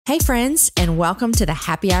Hey friends, and welcome to the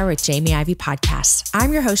Happy Hour with Jamie Ivey podcast.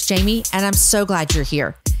 I'm your host, Jamie, and I'm so glad you're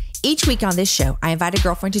here. Each week on this show, I invite a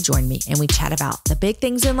girlfriend to join me and we chat about the big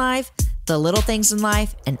things in life, the little things in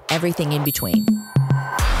life, and everything in between.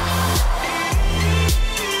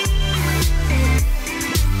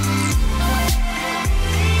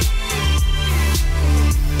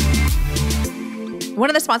 One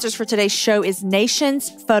of the sponsors for today's show is Nations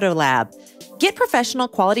Photo Lab. Get professional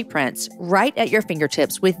quality prints right at your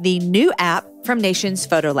fingertips with the new app from Nations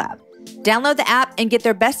Photo Lab. Download the app and get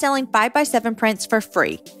their best-selling 5x7 prints for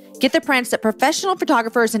free. Get the prints that professional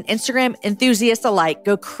photographers and Instagram enthusiasts alike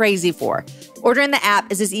go crazy for. Ordering the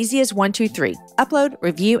app is as easy as 1, 2, 3. Upload,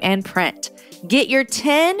 review, and print. Get your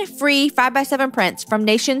 10 free 5x7 prints from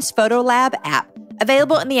Nations Photo Lab app,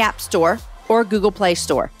 available in the App Store or Google Play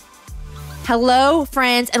Store. Hello,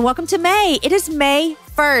 friends, and welcome to May. It is May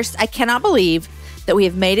 1st. I cannot believe that we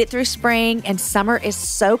have made it through spring and summer is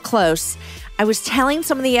so close. I was telling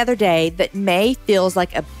someone the other day that May feels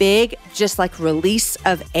like a big, just like release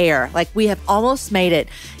of air. Like we have almost made it.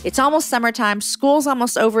 It's almost summertime. School's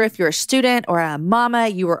almost over. If you're a student or a mama,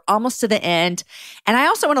 you are almost to the end. And I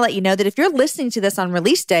also want to let you know that if you're listening to this on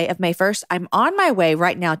release day of May 1st, I'm on my way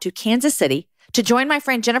right now to Kansas City to join my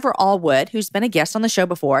friend Jennifer Allwood, who's been a guest on the show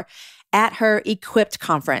before, at her Equipped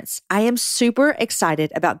conference. I am super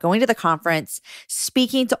excited about going to the conference,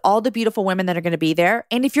 speaking to all the beautiful women that are going to be there.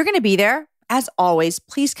 And if you're going to be there, as always,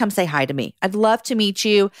 please come say hi to me. I'd love to meet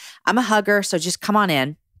you. I'm a hugger, so just come on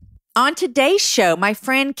in. On today's show, my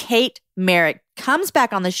friend Kate Merrick comes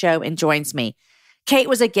back on the show and joins me. Kate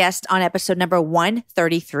was a guest on episode number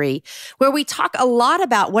 133, where we talk a lot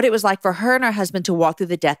about what it was like for her and her husband to walk through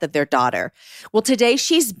the death of their daughter. Well, today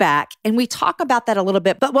she's back and we talk about that a little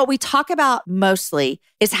bit, but what we talk about mostly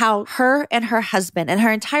is how her and her husband and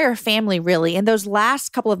her entire family really, in those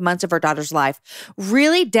last couple of months of her daughter's life,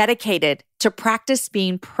 really dedicated to practice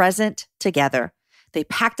being present together. They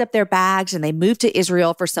packed up their bags and they moved to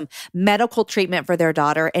Israel for some medical treatment for their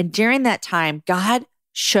daughter. And during that time, God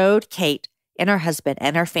showed Kate and her husband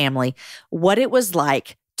and her family what it was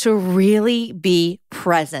like to really be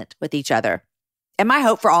present with each other. And my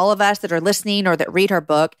hope for all of us that are listening or that read her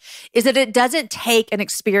book is that it doesn't take an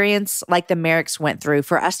experience like the Merricks went through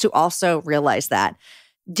for us to also realize that.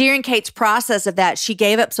 During Kate's process of that, she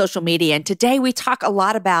gave up social media. And today we talk a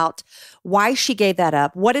lot about why she gave that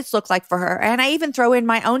up, what it's looked like for her. And I even throw in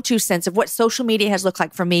my own 2 cents of what social media has looked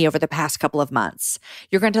like for me over the past couple of months.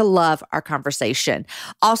 You're going to love our conversation.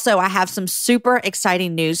 Also, I have some super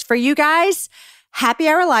exciting news for you guys. Happy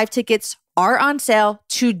Hour Live tickets are on sale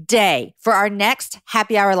today for our next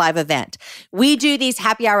Happy Hour Live event. We do these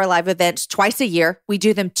Happy Hour Live events twice a year. We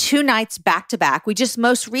do them 2 nights back to back. We just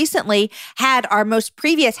most recently had our most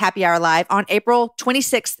previous Happy Hour Live on April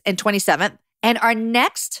 26th and 27th. And our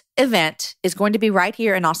next event is going to be right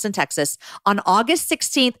here in Austin, Texas on August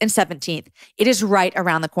 16th and 17th. It is right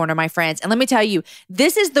around the corner, my friends. And let me tell you,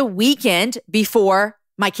 this is the weekend before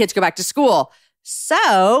my kids go back to school.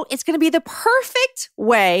 So it's going to be the perfect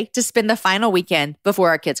way to spend the final weekend before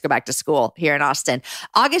our kids go back to school here in Austin.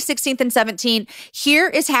 August 16th and 17th. Here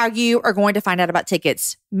is how you are going to find out about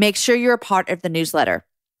tickets. Make sure you're a part of the newsletter.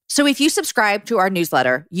 So if you subscribe to our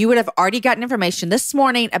newsletter, you would have already gotten information this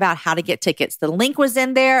morning about how to get tickets. The link was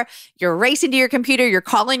in there. You're racing to your computer. You're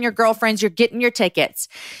calling your girlfriends. You're getting your tickets.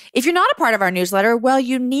 If you're not a part of our newsletter, well,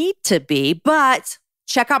 you need to be, but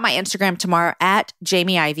check out my Instagram tomorrow at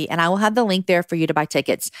Jamie Ivey, and I will have the link there for you to buy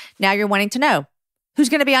tickets. Now you're wanting to know, who's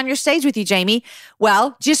going to be on your stage with you, Jamie?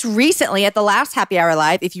 Well, just recently at the last Happy Hour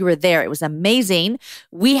Live, if you were there, it was amazing.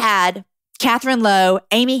 We had Catherine Lowe,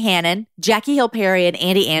 Amy Hannon, Jackie Hill Perry, and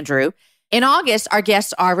Andy Andrew. In August, our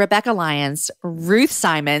guests are Rebecca Lyons, Ruth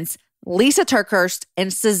Simons, Lisa Turkhurst,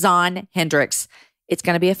 and Suzanne Hendricks. It's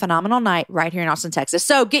going to be a phenomenal night right here in Austin, Texas.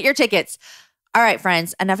 So get your tickets. All right,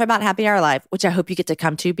 friends, enough about Happy Hour Live, which I hope you get to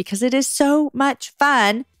come to because it is so much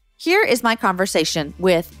fun. Here is my conversation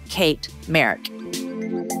with Kate Merrick.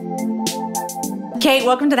 Kate,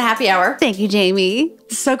 welcome to the Happy Hour. Thank you, Jamie.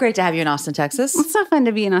 It's so great to have you in Austin, Texas. It's so fun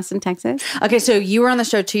to be in Austin, Texas. Okay, so you were on the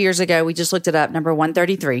show 2 years ago. We just looked it up, number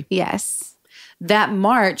 133. Yes. That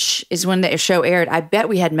March is when the show aired. I bet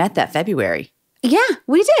we had met that February. Yeah,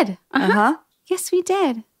 we did. Uh-huh. Yes, we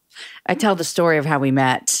did. I tell the story of how we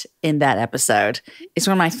met in that episode. It's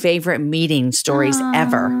one of my favorite meeting stories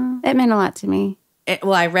ever. It meant a lot to me.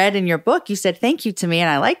 Well, I read in your book, you said thank you to me, and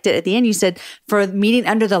I liked it. At the end, you said, for meeting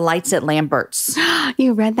under the lights at Lambert's.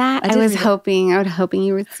 You read that? I was hoping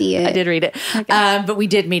you would see it. I did read it. Okay. But we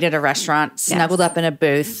did meet at a restaurant, snuggled up in a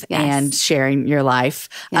booth, and sharing your life.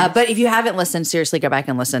 Yes. But if you haven't listened, seriously, go back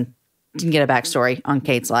and listen. didn't get a backstory on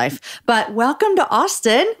Kate's life. But welcome to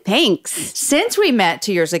Austin. Thanks. Since we met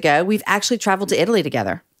 2 years ago, we've actually traveled to Italy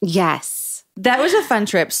together. Yes. That was a fun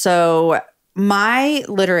trip. So my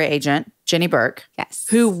literary agent, Jenny Burke,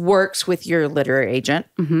 who works with your literary agent,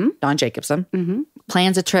 Don Jacobson,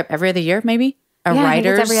 plans a trip every other year, maybe? A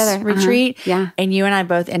writer's every other retreat. Yeah. And you and I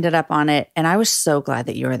both ended up on it. And I was so glad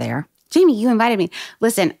that you were there. Jamie, you invited me.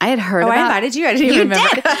 Listen, I had heard about... I invited you? I didn't even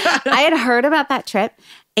remember. I had heard about that trip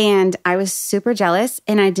and I was super jealous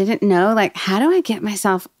and I didn't know, like, how do I get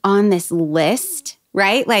myself on this list,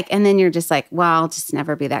 right? Like, and then you're just like, well, I'll just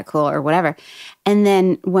never be that cool or whatever. And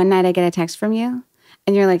then one night I get a text from you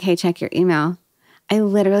and you're like, hey, check your email. I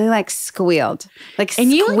literally like squealed.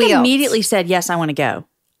 And you like immediately said, yes, I want to go.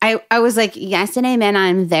 I was like, yes and amen,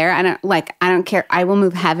 I'm there. I don't care. I will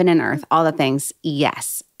move heaven and earth, all the things.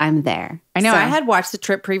 Yes, I'm there. I know. I had watched the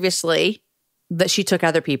trip previously that she took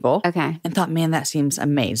other people. Okay. And thought, man, that seems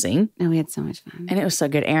amazing. And we had so much fun. And it was so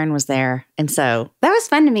good. Aaron was there. And so. That was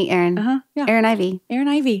fun to meet Aaron. Yeah. Aaron Ivey. Aaron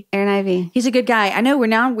Ivey. He's a good guy. I know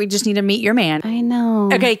we just need to meet your man. I know.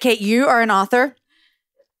 Okay, Kate, you are an author.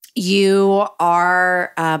 You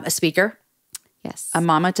are a speaker. Yes. A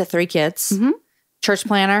mama to 3 kids. Church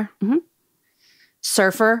planner.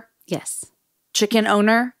 Surfer. Yes. Chicken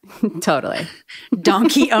owner. Totally.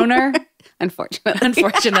 Donkey owner.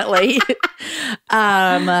 Unfortunately.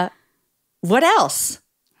 What else?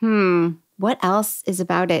 What else is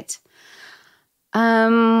about it?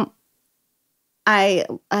 I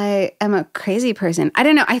am a crazy person. I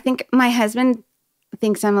don't know. I think my husband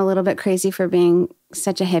thinks I'm a little bit crazy for being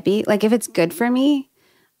such a hippie. Like, if it's good for me,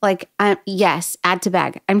 like, yes, add to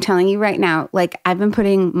bag. I'm telling you right now, like, I've been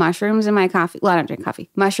putting mushrooms in my coffee. Well, I don't drink coffee.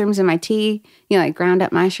 Mushrooms in my tea, like ground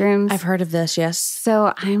up mushrooms. I've heard of this, yes.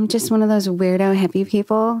 So I'm just one of those weirdo hippie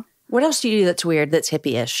people. What else do you do that's weird, that's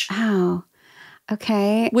hippie-ish? Oh,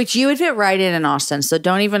 okay. Which you would fit right in Austin, so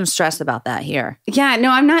don't even stress about that here. Yeah, no,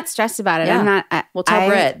 I'm not stressed about it. Yeah. I'm not. Well, tell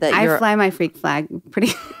Britt that I fly my freak flag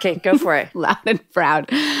pretty Okay, go for it. loud and proud.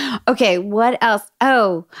 Okay, what else?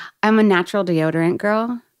 Oh, I'm a natural deodorant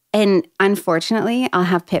girl. And unfortunately, I'll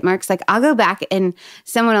have pit marks. Like, I'll go back and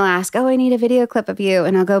someone will ask, oh, I need a video clip of you.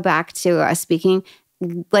 And I'll go back to speaking,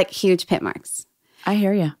 like, huge pit marks. I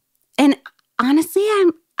hear you. And honestly,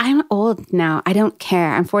 I'm old now. I don't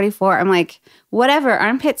care. I'm 44. I'm like, whatever.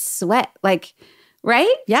 Armpits sweat. Like,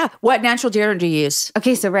 right? Yeah. What natural deodorant do you use?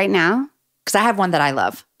 Okay, so right now. Because I have one that I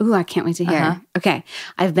love. Ooh, I can't wait to hear. Okay.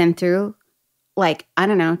 I've been through, like, I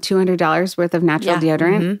don't know, $200 worth of natural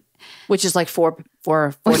deodorant. Which is like four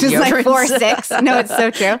Which is like 4 or 6. No, it's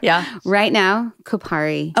so true. Yeah. Right now,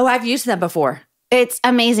 Kopari. Oh, I've used them before. It's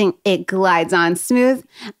amazing. It glides on smooth.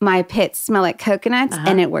 My pits smell like coconuts,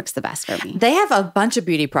 and it works the best for me. They have a bunch of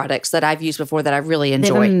beauty products that I've used before that I really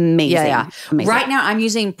enjoy. Amazing. Yeah. Amazing. Right now, I'm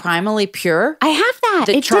using Primally Pure. I have that.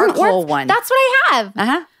 The charcoal one. That's what I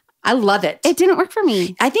have. I love it. It didn't work for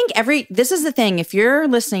me. I think this is the thing. If you're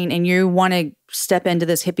listening and you want to step into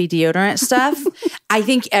this hippie deodorant stuff, I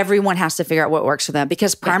think everyone has to figure out what works for them,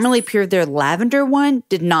 because Primally Pure, their lavender one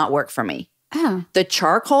did not work for me. Oh. The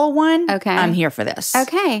charcoal one, okay. I'm here for this.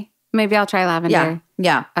 Okay. Maybe I'll try lavender.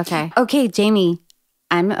 Yeah. Okay. Okay, Jamie,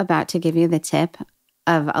 I'm about to give you the tip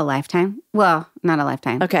of a lifetime. Well, not a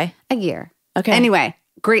lifetime. Okay. A year. Okay. Anyway,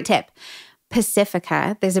 great tip.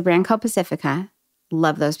 Pacifica. There's a brand called Pacifica.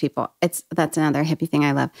 Love those people. That's another hippie thing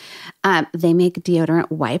I love. They make deodorant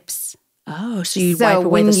wipes. Oh, so you wipe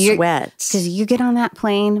away the sweat. Because you get on that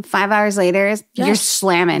plane 5 hours later, you're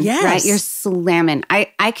slamming, right? You're slamming.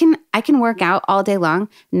 I can work out all day long,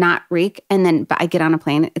 not reek, and then I get on a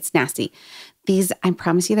plane, it's nasty. These, I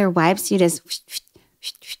promise you, they're wipes. You just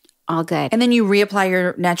all good. And then you reapply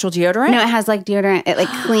your natural deodorant? No, it has like deodorant. It like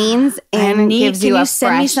cleans and gives you a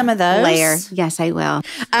send me some of those layer. Yes, I will.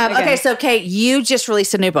 Okay, so Kate, you just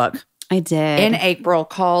released a new book. I did. In April,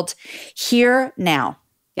 called Here Now.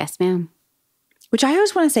 Yes, ma'am. Which I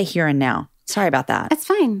always want to say here and now. Sorry about that. That's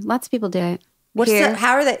fine. Lots of people do it.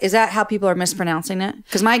 Is that how people are mispronouncing it?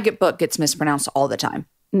 Because my book gets mispronounced all the time.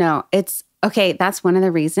 No, it's okay. That's one of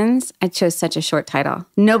the reasons I chose such a short title.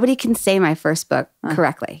 Nobody can say my first book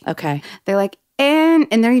correctly. Okay. They're like, and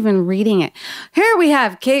they're even reading it. Here we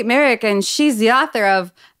have Kate Merrick, and she's the author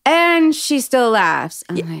of And She Still Laughs.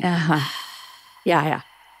 Yeah.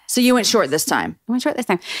 So you went short this time. I went short this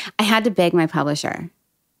time. I had to beg my publisher.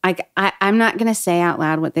 I'm not going to say out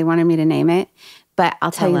loud what they wanted me to name it, but I'll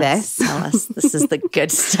tell you this. Tell us. This is the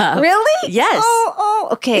good stuff. Really? Yes. Oh,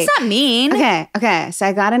 okay. It's not mean. Okay. So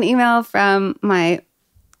I got an email from my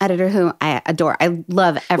editor who I adore. I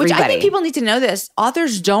love everybody. Which I think people need to know this.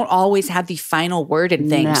 Authors don't always have the final word in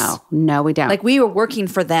things. No, we don't. Like we were working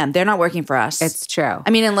for them. They're not working for us. It's true. I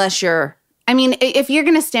mean, unless you're... I mean, if you're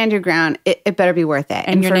going to stand your ground, it better be worth it.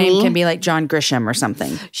 And your name can be like John Grisham or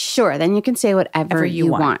something. Sure. Then you can say whatever you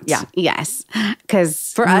want. Yeah. Yes.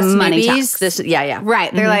 Because for us, money newbies, talks. this, yeah.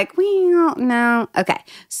 Right. They're like, well, no. Okay.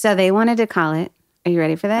 So they wanted to call it, are you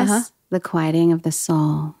ready for this? The Quieting of the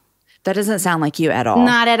Soul. That doesn't sound like you at all.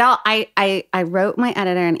 Not at all. I wrote my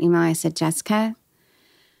editor an email. I said, Jessica,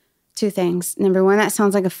 2 things. Number 1, that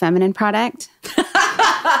sounds like a feminine product.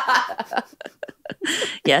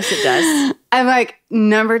 Yes, it does. I'm like,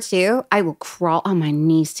 number 2, I will crawl on my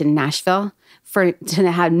knees to Nashville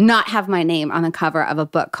to not have my name on the cover of a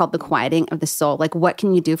book called The Quieting of the Soul. Like, what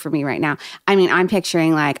can you do for me right now? I mean, I'm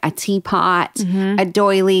picturing like a teapot, a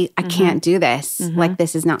doily. I can't do this. Like,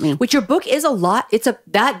 this is not me. Which your book is a lot.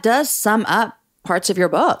 That does sum up parts of your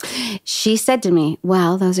book. She said to me,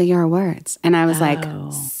 well, those are your words. And I was like,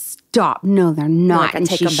 stop. No, they're not. And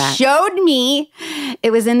she showed me.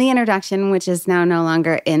 It was in the introduction, which is now no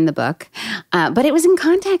longer in the book. But it was in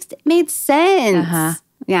context. It made sense.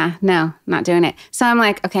 Yeah, no, not doing it. So I'm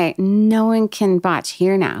like, okay, no one can botch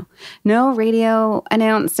here now. No radio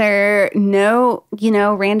announcer, no,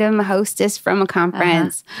 random hostess from a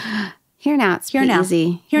conference. Here now, it's here now.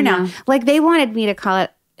 Easy. Here now. Like they wanted me to call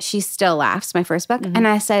it She Still Laughs, my first book. And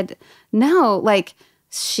I said, no, like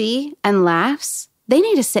she and laughs, they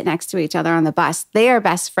need to sit next to each other on the bus. They are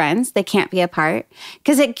best friends. They can't be apart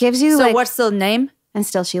because it gives you So what's the name? And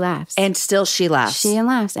Still She Laughs. And Still She Laughs. She and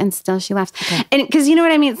laughs and still she laughs. Okay. And because you know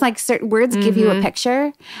what I mean? It's like certain words give you a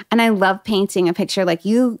picture. And I love painting a picture. Like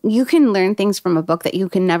you can learn things from a book that you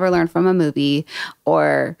can never learn from a movie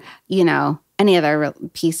or, any other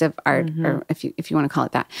piece of art or if you want to call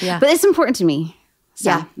it that. Yeah. But it's important to me.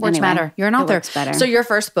 So, words matter. You're an author. It works better. So your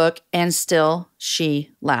first book, And Still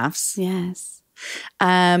She Laughs. Yes.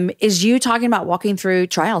 Is you talking about walking through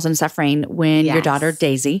trials and suffering when your daughter,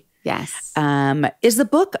 Daisy. Yes. Is the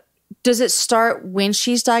book, does it start when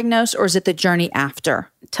she's diagnosed or is it the journey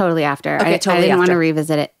after? Totally after. Okay, I didn't want to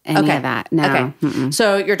revisit it, any of that. No. Okay. Mm-mm.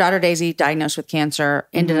 So your daughter, Daisy, diagnosed with cancer,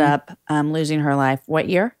 ended up losing her life. What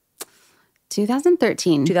year?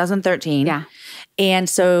 2013. 2013. Yeah. And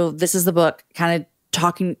so this is the book kind of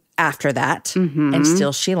talking after that. And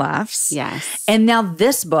Still She Laughs. Yes. And now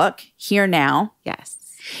this book, Here Now, yes,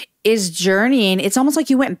 is journeying. It's almost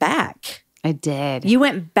like you went back. I did. You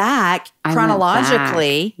went back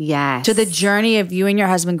chronologically Yes. to the journey of you and your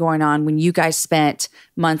husband going on when you guys spent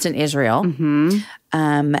months in Israel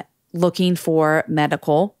looking for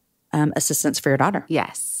medical assistance for your daughter.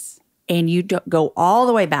 Yes. And you go all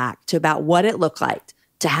the way back to about what it looked like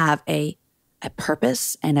to have a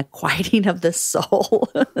purpose and a quieting of the soul.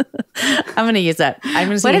 I'm going to use that. I'm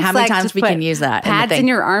going to see how many times we can use that. Pads in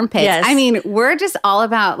your armpits. Yes. I mean, we're just all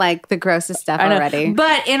about like the grossest stuff already.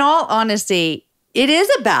 But in all honesty, it is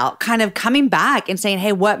about kind of coming back and saying,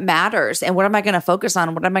 hey, what matters? And what am I going to focus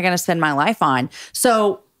on? What am I going to spend my life on?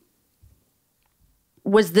 So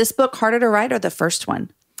was this book harder to write or the first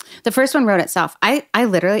one? The first one wrote itself. I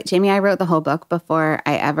literally, Jamie, I wrote the whole book before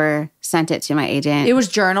I ever sent it to my agent. It was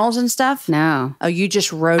journals and stuff? No. Oh, you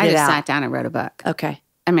just wrote it out? I just sat down and wrote a book. Okay.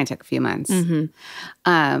 I mean, it took a few months.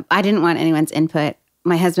 I didn't want anyone's input.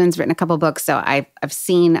 My husband's written a couple books, so I've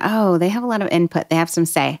seen, they have a lot of input. They have some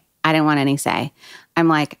say. I didn't want any say. I'm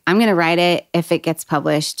like, I'm going to write it. If it gets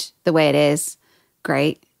published the way it is,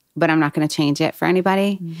 great. But I'm not going to change it for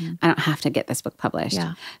anybody. I don't have to get this book published.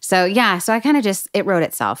 Yeah. So I kind of it wrote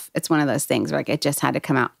itself. It's one of those things where like it just had to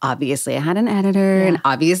come out. Obviously, I had an editor and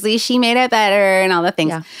obviously she made it better and all the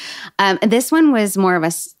things. Yeah. This one was more of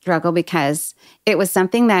a struggle because it was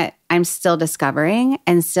something that I'm still discovering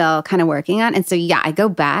and still kind of working on. And so, I go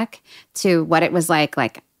back to what it was like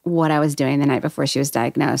what I was doing the night before she was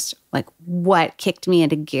diagnosed, like what kicked me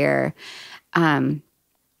into gear.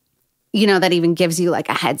 That even gives you like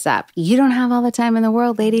a heads up. You don't have all the time in the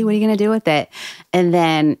world, lady. What are you going to do with it? And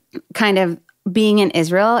then kind of being in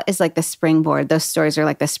Israel is like the springboard. Those stories are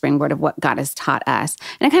like the springboard of what God has taught us.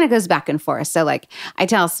 And it kind of goes back and forth. So like I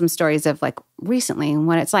tell some stories of like recently and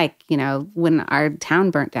what it's like, when our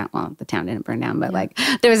town burnt down. Well, the town didn't burn down, but like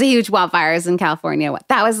there was a huge wildfires in California, what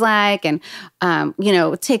that was like. And,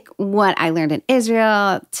 take what I learned in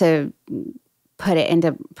Israel to put it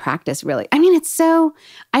into practice, really. I mean,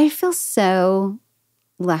 I feel so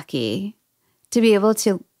lucky to be able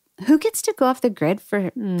to, who gets to go off the grid for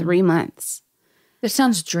 3 months? This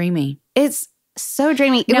sounds dreamy. It's so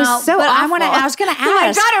dreamy. It was so awful. I was going to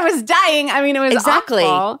ask. My daughter was dying. I mean, it was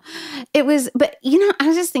awful. It was, but I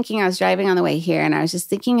was just thinking, I was driving on the way here and I was just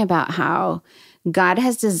thinking about how God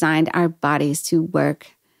has designed our bodies to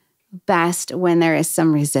work best when there is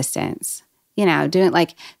some resistance. Doing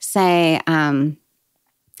like, say,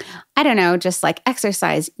 I don't know, just like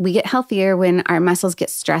exercise. We get healthier when our muscles get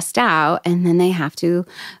stressed out and then they have to,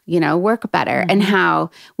 work better. And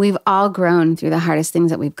how we've all grown through the hardest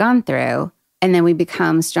things that we've gone through. And then we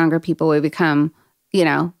become stronger people. We become,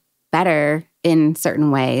 better in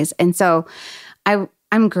certain ways. And so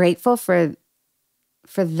I'm grateful for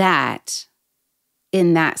that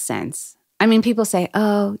in that sense. I mean, people say,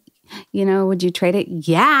 oh, would you trade it?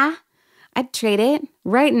 Yeah. I'd trade it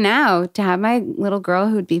right now to have my little girl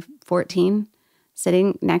who'd be 14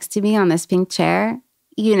 sitting next to me on this pink chair.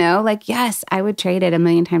 Yes, I would trade it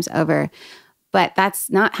 1,000,000 times over. But that's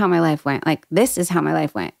not how my life went. Like, this is how my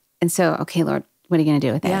life went. And so, okay, Lord, what are you going to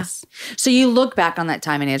do with this? So you look back on that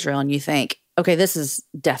time in Israel and you think, okay, this is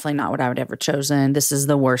definitely not what I would ever chosen. This is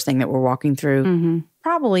the worst thing that we're walking through. Mm-hmm.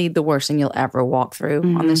 Probably the worst thing you'll ever walk through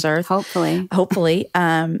on this earth. Hopefully.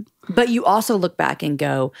 But you also look back and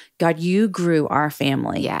go, God, you grew our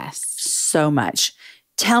family so much.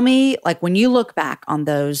 Tell me, like, when you look back on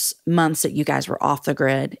those months that you guys were off the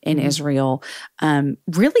grid in Israel,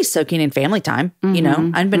 really soaking in family time,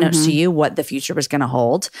 unbeknownst to you what the future was going to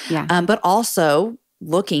hold, but also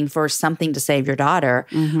looking for something to save your daughter.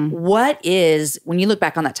 What is, when you look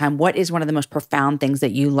back on that time, what is one of the most profound things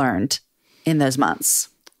that you learned in those months?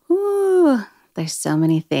 Ooh, there's so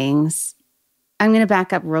many things. I'm going to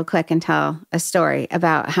back up real quick and tell a story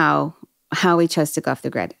about how we chose to go off the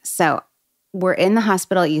grid. So we're in the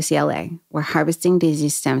hospital at UCLA. We're harvesting Daisy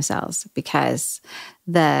stem cells because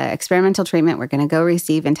the experimental treatment we're going to go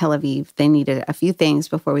receive in Tel Aviv, they needed a few things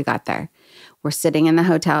before we got there. We're sitting in the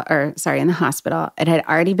in the hospital. It had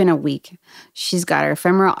already been a week. She's got her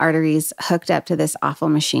femoral arteries hooked up to this awful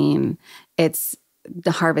machine. It's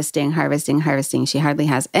the harvesting. She hardly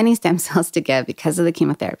has any stem cells to give because of the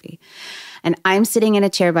chemotherapy. And I'm sitting in a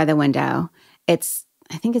chair by the window. I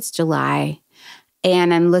think it's July.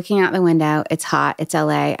 And I'm looking out the window. It's hot. It's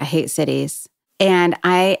LA. I hate cities. And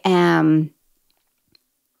I am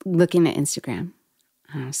looking at Instagram.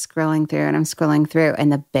 I'm scrolling through.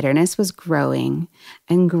 And the bitterness was growing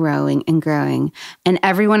and growing and growing. And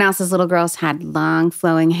everyone else's little girls had long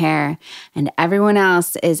flowing hair. And everyone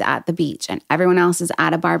else is at the beach. And everyone else is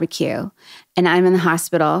at a barbecue. And I'm in the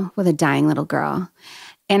hospital with a dying little girl.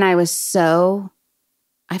 And I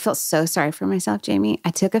felt so sorry for myself, Jamie.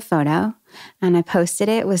 I took a photo and I posted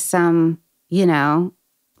it with some,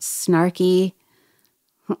 snarky,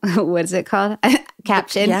 what is it called?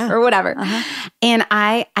 Caption or whatever. And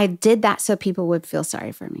I did that so people would feel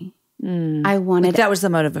sorry for me. I wanted... that was the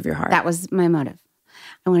motive of your heart. That was my motive.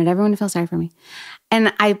 I wanted everyone to feel sorry for me.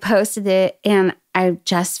 And I posted it and I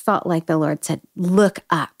just felt like the Lord said, look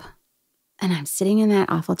up. And I'm sitting in that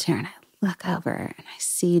awful chair and I look over and I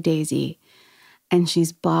see Daisy. And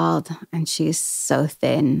she's bald and she's so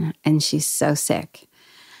thin and she's so sick.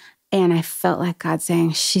 And I felt like God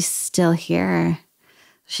saying, she's still here.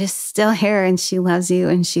 She's still here and she loves you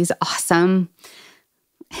and she's awesome.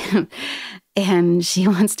 And she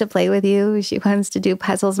wants to play with you. She wants to do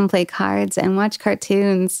puzzles and play cards and watch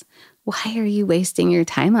cartoons. Why are you wasting your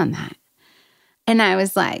time on that? And I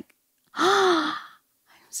was like, oh,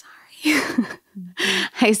 I'm sorry.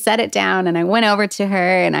 I set it down and I went over to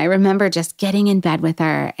her and I remember just getting in bed with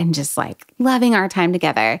her and just like loving our time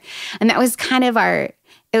together. And that was kind of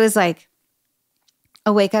it was like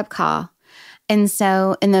a wake up call. And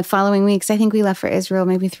so in the following weeks, I think we left for Israel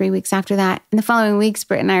maybe 3 weeks after that. In the following weeks,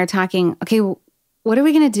 Britt and I are talking, okay, what are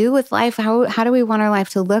we going to do with life? How do we want our life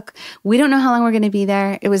to look? We don't know how long we're going to be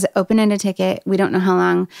there. It was open-ended ticket. We don't know how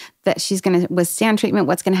long that she's going to withstand treatment.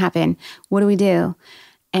 What's going to happen? What do we do?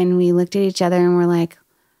 And we looked at each other and we're like,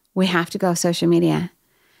 we have to go off social media.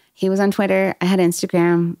 He was on Twitter. I had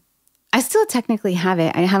Instagram. I still technically have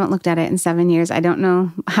it. I haven't looked at it in 7 years. I don't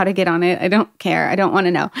know how to get on it. I don't care. I don't want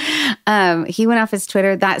to know. He went off his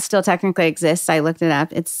Twitter. That still technically exists. I looked it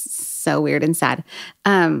up. It's so weird and sad.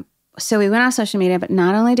 So we went off social media, but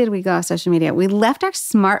not only did we go off social media, we left our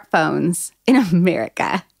smartphones in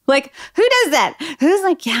America. Like, who does that? Who's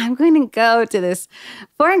like, yeah, I'm going to go to this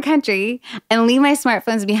foreign country and leave my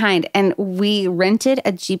smartphones behind. And we rented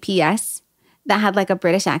a GPS that had like a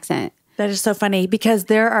British accent. That is so funny because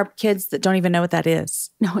there are kids that don't even know what that is.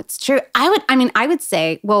 No, it's true. I would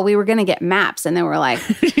say, well, we were going to get maps. And then we're like,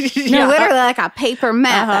 no, literally like a paper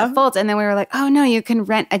map that folds. And then we were like, oh no, you can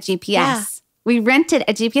rent a GPS. Yeah. We rented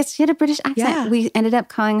a GPS. She had a British accent. Yeah. We ended up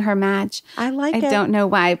calling her Madge. I like it. I don't know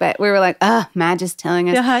why, but we were like, oh, Madge is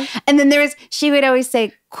telling us. Uh-huh. And then she would always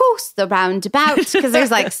say, cross the roundabout, because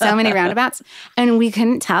there's like so many roundabouts. And we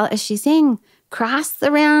couldn't tell, is she saying cross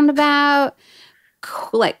the roundabout,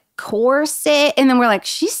 corset. And then we're like,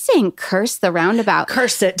 she's saying curse the roundabout.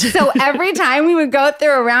 Curse it. So every time we would go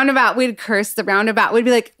through a roundabout, we'd curse the roundabout. We'd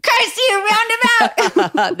be like, curse you,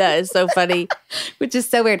 roundabout. That is so funny. Which is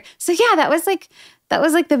so weird. So yeah, that was like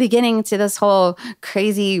the beginning to this whole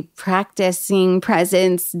crazy practicing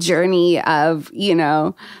presence journey of, you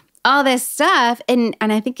know, all this stuff. And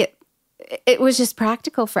I think it was just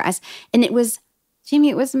practical for us. And it was, Jamie,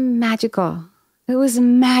 it was magical. It was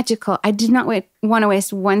magical. I did not want to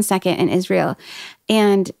waste 1 second in Israel.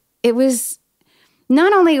 And it was,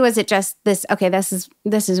 not only was it just this, okay, this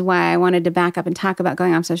is why I wanted to back up and talk about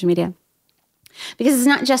going on social media. Because it's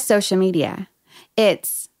not just social media.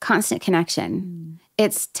 It's constant connection.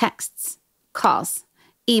 It's texts, calls,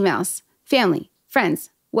 emails, family, friends,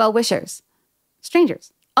 well-wishers,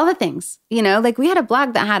 strangers, all the things, you know, like we had a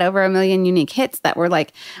blog that had over 1 million unique hits that were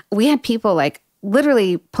like, we had people like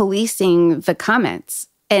literally policing the comments.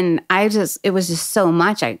 And it was just so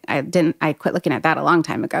much. I quit looking at that a long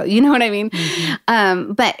time ago. You know what I mean?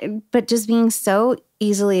 Mm-hmm. But just being so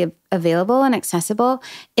easily available and accessible,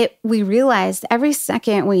 we realized every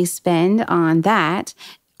second we spend on that,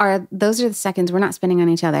 those are the seconds we're not spending on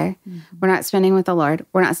each other. Mm-hmm. We're not spending with the Lord.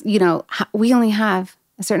 We're not, you know, we only have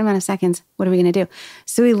a certain amount of seconds. What are we going to do?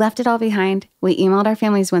 So we left it all behind. We emailed our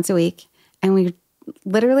families once a week. And we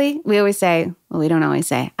always say, well, we don't always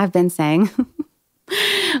say, I've been saying,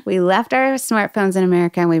 we left our smartphones in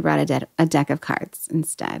America and we brought a deck of cards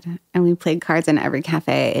instead. And we played cards in every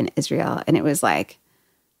cafe in Israel. And it was like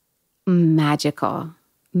magical.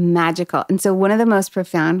 And so one of the most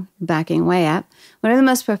profound, backing way up, one of the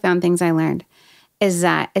most profound things I learned is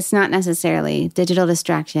that it's not necessarily digital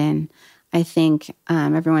distraction. I think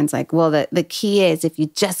everyone's like, well, the key is if you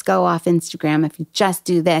just go off Instagram, if you just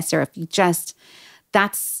do this, or if you just,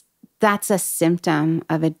 that's a symptom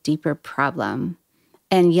of a deeper problem.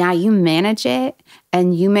 And yeah, you manage it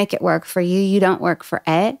and you make it work for you. You don't work for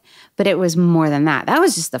it. But it was more than that. That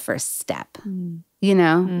was just the first step. You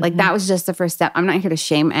know, like that was just the first step. I'm not here to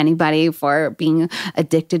shame anybody for being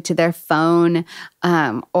addicted to their phone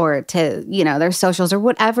or to, you know, their socials or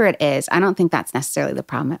whatever it is. I don't think that's necessarily the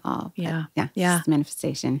problem at all. Yeah. It's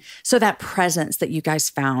manifestation. So that presence that you guys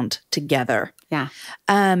found together. Yeah.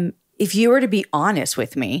 If you were to be honest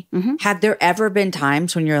with me, had there ever been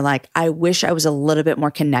times when you're like, I wish I was a little bit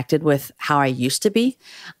more connected with how I used to be?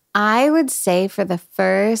 I would say for the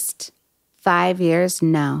first 5 years,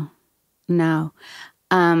 no.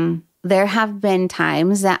 There have been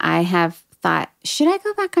times that I have thought, should I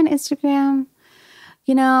go back on Instagram?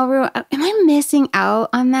 You know, am I missing out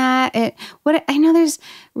on that? I know there's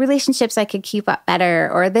relationships I could keep up better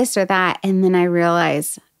or this or that. And then I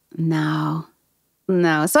realize, no.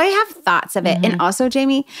 So I have thoughts of it. And also,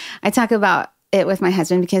 Jamie, I talk about it with my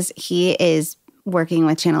husband because he is working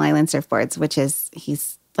with Channel Island Surfboards,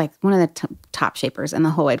 he's like one of the top shapers in the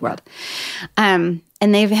whole wide world.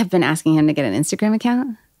 And they have been asking him to get an Instagram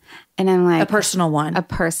account. And I'm like, a personal one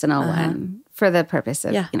for the purpose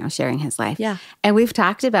of, you know, sharing his life. Yeah. And we've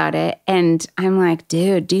talked about it. And I'm like,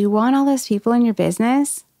 dude, do you want all those people in your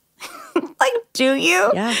business? Like, do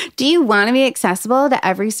you? Yeah. Do you want to be accessible to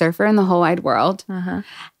every surfer in the whole wide world?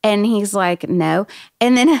 And he's like, no.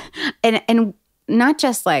 And then, and not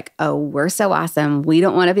just like, oh, we're so awesome, we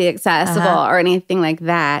don't want to be accessible or anything like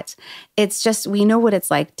that. It's just, we know what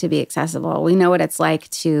it's like to be accessible. We know what it's like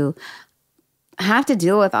to have to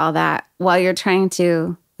deal with all that while you're trying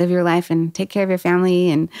to live your life and take care of your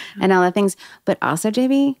family and all the things. But also,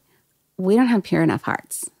 JB, we don't have pure enough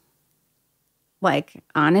hearts. Like,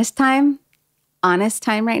 honest time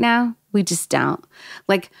right now, we just don't.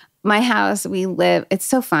 Like, my house, it's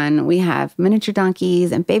so fun. We have miniature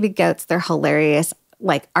donkeys and baby goats. They're hilarious.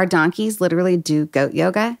 Like, our donkeys literally do goat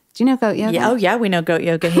yoga. Do you know goat yoga? Yeah. Oh, yeah. We know goat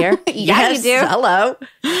yoga here. Yes, you do. Hello.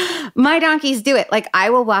 My donkeys do it. Like, I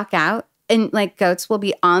will walk out and like goats will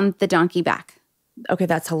be on the donkey back. Okay,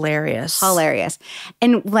 that's hilarious.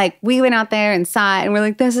 And like, we went out there and saw it and we're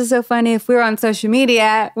like, this is so funny. If we were on social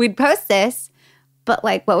media, we'd post this. But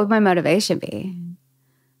like, what would my motivation be?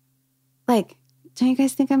 Like, don't you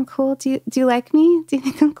guys think I'm cool? Do you like me? Do you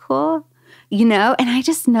think I'm cool? You know? And I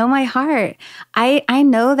just know my heart. I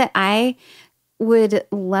know that I would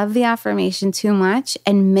love the affirmation too much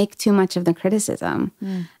and make too much of the criticism.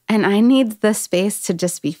 And I need the space to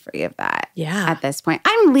just be free of that. Yeah. At this point,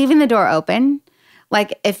 I'm leaving the door open.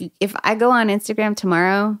 Like, if I go on Instagram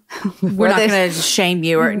tomorrow, we're not going to shame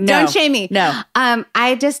you or no. Don't shame me. No.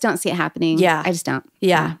 I just don't see it happening. Yeah. I just don't.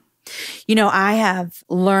 Yeah. You know, I have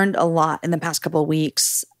learned a lot in the past couple of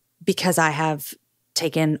weeks because I have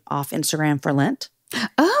taken off Instagram for Lent.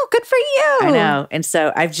 Oh, good for you. I know. And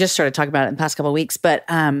so I've just started talking about it in the past couple of weeks, but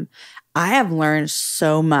I have learned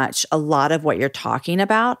so much. A lot of what you're talking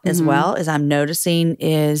about as well as I'm noticing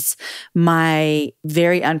is my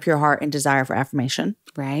very unpure heart and desire for affirmation.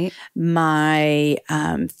 Right. My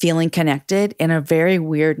feeling connected in a very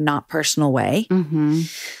weird, not personal way.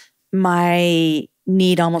 My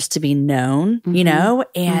need almost to be known, you know?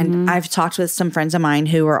 And I've talked with some friends of mine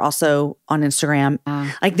who are also on Instagram.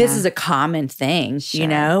 This is a common thing, you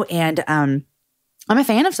know? And I'm a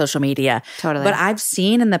fan of social media. Totally. But I've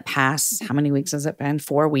seen in the past, how many weeks has it been?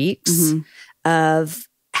 4 weeks of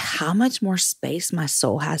how much more space my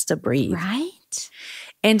soul has to breathe. Right.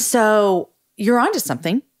 And so you're onto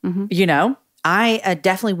something, you know? I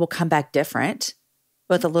definitely will come back different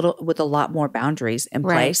with a lot more boundaries in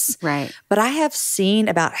place. Right. But I have seen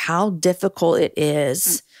about how difficult it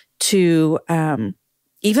is to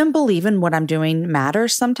even believe in what I'm doing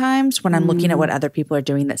matters sometimes when I'm looking at what other people are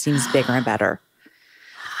doing that seems bigger and better.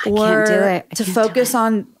 I can't do it. To focus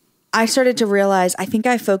on, I started to realize I think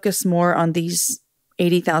I focus more on these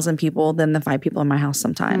 80,000 people than the 5 people in my house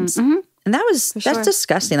sometimes. And that's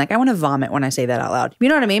disgusting. Like I want to vomit when I say that out loud. You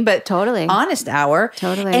know what I mean? But totally. Honest hour.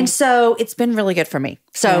 Totally. And so it's been really good for me.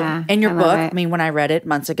 So and your book, I mean, when I read it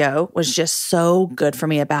months ago, was just so good for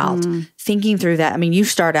me about thinking through that. I mean, you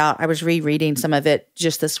start out, I was rereading some of it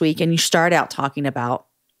just this week, and you start out talking about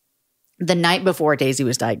the night before Daisy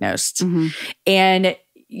was diagnosed. And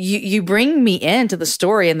you bring me into the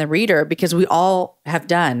story and the reader because we all have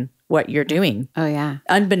done what you're doing. Oh, yeah.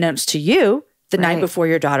 Unbeknownst to you, the night before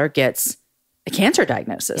your daughter gets a cancer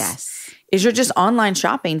diagnosis. Yes. Is you're just online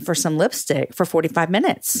shopping for some lipstick for 45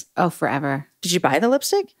 minutes. Oh, forever. Did you buy the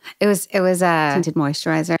lipstick? It was a tinted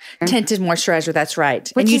moisturizer. Tinted moisturizer, that's right.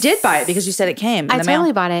 And you did buy it because you said it came in the mail. I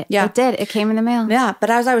totally bought it. Yeah. It did. It came in the mail. Yeah. But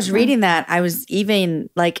as I was reading that, I was even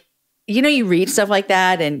like, you know, you read stuff like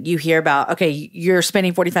that and you hear about, okay, you're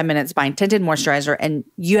spending 45 minutes buying tinted moisturizer and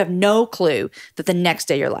you have no clue that the next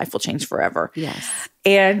day your life will change forever. Yes.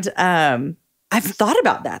 And I've thought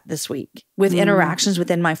about that this week with interactions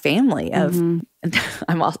within my family of,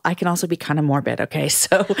 I can also be kind of morbid. Okay.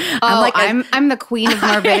 So I'm the queen of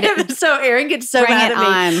morbidity. So Erin gets so mad at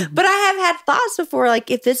me. But I have had thoughts before, like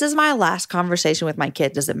if this is my last conversation with my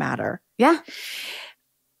kid, does it matter? Yeah.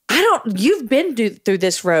 You've been through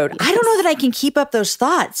this road. Yes. I don't know that I can keep up those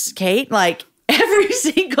thoughts, Kate, like every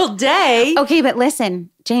single day. Okay, but listen,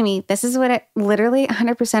 Jamie, this is what literally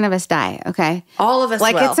 100% of us die, okay? All of us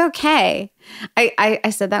Like, will. it's okay. I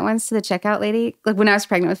said that once to the checkout lady. Like, when I was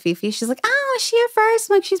pregnant with Fifi, she's like, oh, is she your first?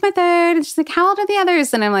 I'm like, she's my third. And she's like, how old are the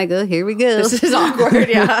others? And I'm like, oh, here we go. This is awkward,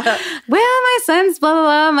 yeah. Well, my son's blah, blah,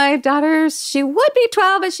 blah. My daughter, she would be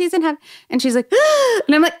 12, but she's in heaven. And she's like,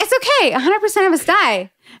 and I'm like, it's okay. 100% of us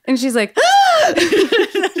die. And she's like, don't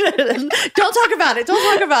talk about it.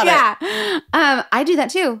 Don't talk about it. Yeah. I do that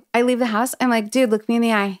too. I leave the house. I'm like, dude, look me in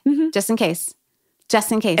the eye. Just in case.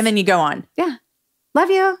 Just in case. And then you go on. Yeah. Love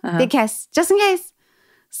you. Big kiss. Just in case.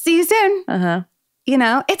 See you soon. You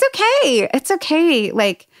know, it's okay. It's okay.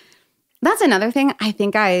 Like, that's another thing I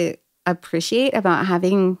think I appreciate about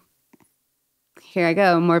having, here I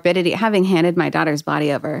go, morbidity, having handed my daughter's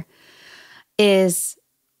body over, is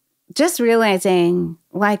just realizing,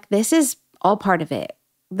 like, this is all part of it.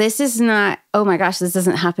 This is not, oh my gosh, this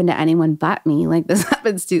doesn't happen to anyone but me. Like, this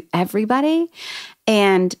happens to everybody.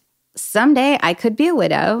 And someday I could be a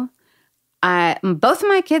widow. Both of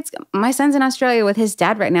my kids, my son's in Australia with his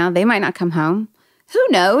dad right now. They might not come home. Who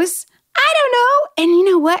knows? I don't know. And you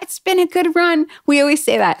know what? It's been a good run. We always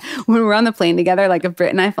say that when we're on the plane together, like if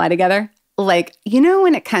Britt and I fly together. Like, you know,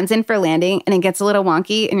 when it comes in for landing and it gets a little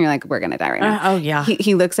wonky and you're like, we're going to die right now. Oh, yeah.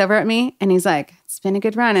 He looks over at me and he's like, it's been a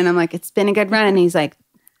good run. And I'm like, it's been a good run. And he's like,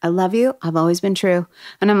 I love you. I've always been true.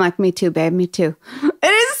 And I'm like, me too, babe. Me too. It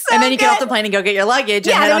is so And then you good. get off the plane and go get your luggage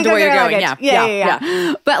and head on to where you're going.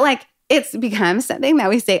 Yeah. But like, it's become something that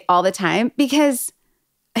we say all the time because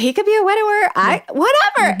he could be a widower.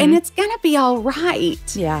 Whatever. And it's going to be all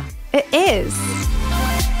right. Yeah. It is.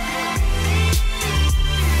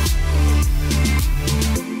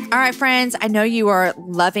 All right, friends, I know you are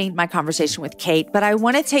loving my conversation with Kate, but I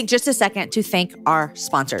want to take just a second to thank our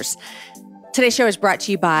sponsors. Today's show is brought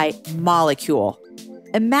to you by Molecule.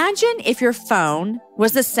 Imagine if your phone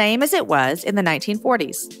was the same as it was in the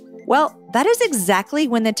 1940s. Well, that is exactly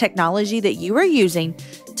when the technology that you are using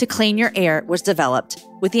to clean your air was developed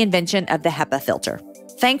with the invention of the HEPA filter.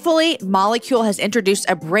 Thankfully, Molecule has introduced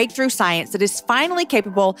a breakthrough science that is finally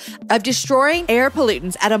capable of destroying air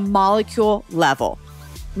pollutants at a molecule level.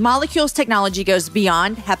 Molecule's technology goes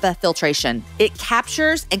beyond HEPA filtration. It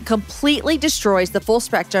captures and completely destroys the full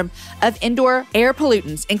spectrum of indoor air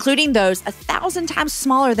pollutants, including those 1,000 times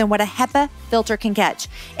smaller than what a HEPA filter can catch.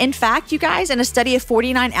 In fact, you guys, in a study of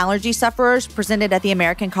 49 allergy sufferers presented at the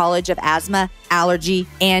American College of Asthma, Allergy,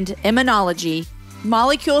 and Immunology,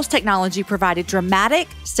 Molecule's technology provided dramatic,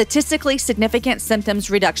 statistically significant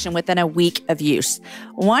symptoms reduction within a week of use.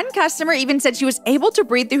 One customer even said she was able to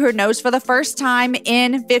breathe through her nose for the first time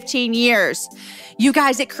in 15 years. You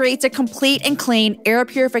guys, it creates a complete and clean air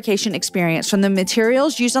purification experience from the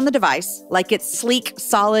materials used on the device, like its sleek,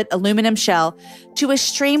 solid aluminum shell, to a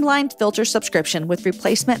streamlined filter subscription with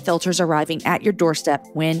replacement filters arriving at your doorstep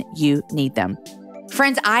when you need them.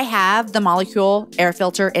 Friends, I have the Molecule air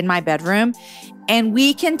filter in my bedroom, and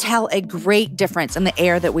we can tell a great difference in the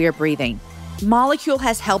air that we are breathing. Molecule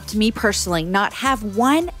has helped me personally not have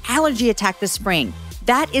one allergy attack this spring.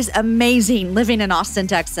 That is amazing living in Austin,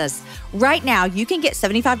 Texas. Right now, you can get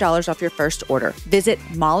 $75 off your first order. Visit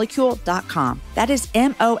molecule.com. That is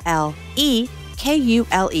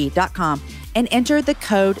MOLEKULE.com and enter the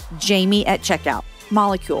code Jamie at checkout.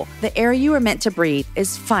 Molecule, the air you were meant to breathe,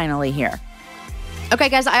 is finally here. Okay,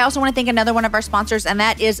 guys, I also want to thank another one of our sponsors, and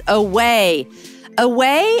that is Away.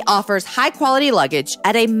 Away offers high-quality luggage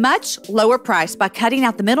at a much lower price by cutting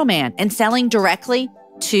out the middleman and selling directly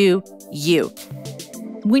to you.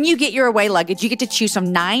 When you get your Away luggage, you get to choose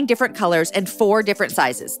from 9 different colors and 4 different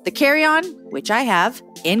sizes. The carry-on, which I have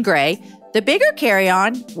in gray, the bigger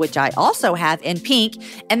carry-on, which I also have in pink,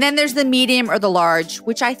 and then there's the medium or the large,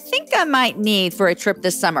 which I think I might need for a trip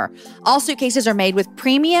this summer. All suitcases are made with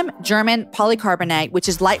premium German polycarbonate, which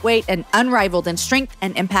is lightweight and unrivaled in strength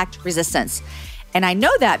and impact resistance. And I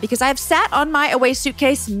know that because I've sat on my Away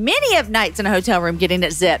suitcase many of nights in a hotel room getting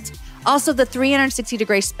it zipped. Also, the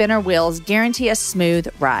 360-degree spinner wheels guarantee a smooth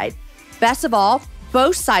ride. Best of all,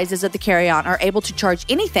 both sizes of the carry-on are able to charge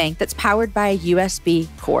anything that's powered by a USB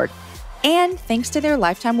cord. And thanks to their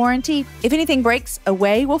lifetime warranty, if anything breaks,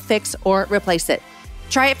 Away will fix or replace it.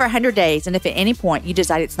 Try it for 100 days, and if at any point you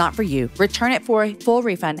decide it's not for you, return it for a full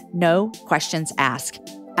refund, no questions asked.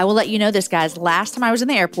 I will let you know this, guys. Last time I was in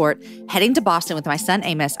the airport, heading to Boston with my son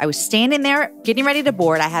Amos, I was standing there getting ready to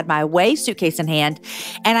board. I had my Away suitcase in hand,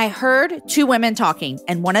 and I heard 2 women talking,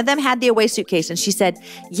 and one of them had the Away suitcase, and she said,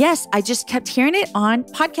 yes, I just kept hearing it on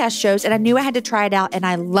podcast shows, and I knew I had to try it out, and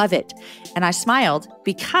I love it. And I smiled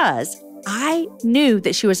because I knew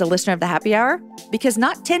that she was a listener of the Happy Hour because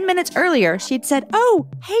not 10 minutes earlier, she'd said, oh,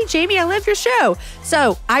 hey, Jamie, I love your show.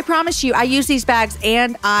 So I promise you, I use these bags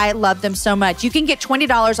and I love them so much. You can get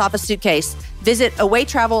 $20 off a suitcase. Visit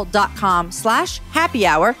awaytravel.com/happy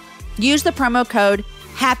hour. Use the promo code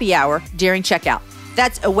happy hour during checkout.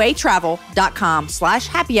 That's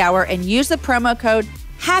awaytravel.com/happy hour and use the promo code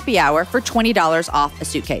happy hour for $20 off a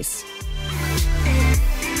suitcase.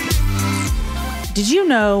 Did you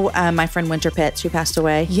know my friend Winter Pitts, who passed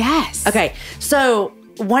away? Yes. Okay. So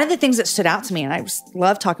one of the things that stood out to me, and I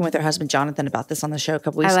love talking with her husband, Jonathan, about this on the show a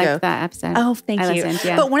couple weeks ago. I like that episode. Oh, thank you. Listened,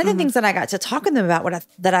 yeah. But one of the things that I got to talk with them about,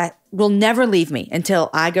 that I will never leave me until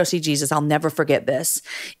I go see Jesus, I'll never forget this,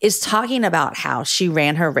 is talking about how she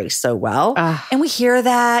ran her race so well. And we hear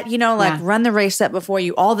that, run the race up before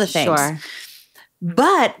you, all the things. Sure.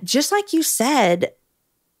 But just like you said,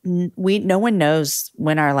 no one knows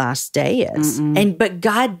when our last day is, but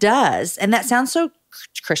God does, and that sounds so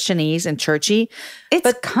Christianese and churchy.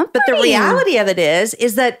 But the reality of it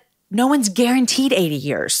is that no one's guaranteed 80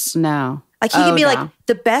 years. No, like he could be like,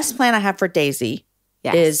 the best plan I have for Daisy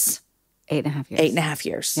is 8.5 years. 8.5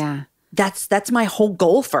 years. Yeah, that's my whole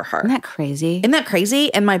goal for her. Isn't that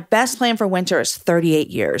crazy? And my best plan for Winter is 38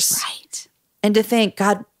 years. Right. And to think,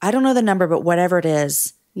 God, I don't know the number, but whatever it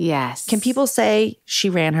is. Yes. Can people say she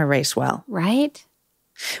ran her race well? Right.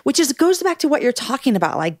 Which goes back to what you're talking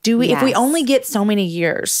about. Like, if we only get so many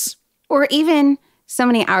years, or even so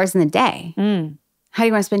many hours in the day, how do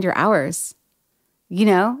you want to spend your hours?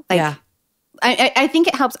 I think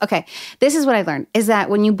it helps. Okay. This is what I learned is that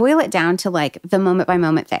when you boil it down to like the moment by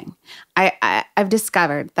moment thing, I've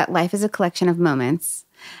discovered that life is a collection of moments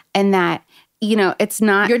and that, it's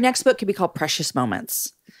not. Your next book could be called Precious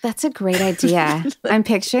Moments. That's a great idea. I'm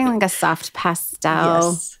picturing like a soft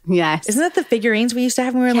pastel. Yes. Isn't that the figurines we used to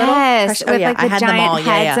have when we were little? Yes. With like the giant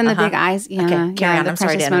heads and the big eyes. Yeah. Okay, carry on. I'm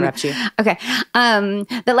sorry to interrupt you. Okay.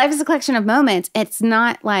 The life is a collection of moments. It's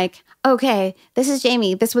not like, okay, this is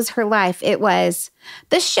Jamie. This was her life. It was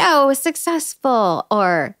the show was successful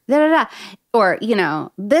or da-da-da. Or,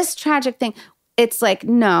 this tragic thing. It's like,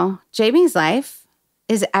 no, Jamie's life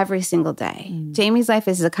is every single day. Jamie's life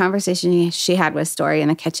is the conversation she had with Story in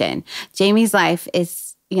the kitchen. Jamie's life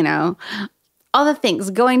is, all the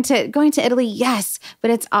things. Going to Italy, yes,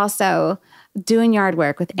 but it's also doing yard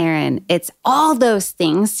work with Aaron. It's all those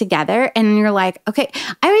things together. And you're like, okay,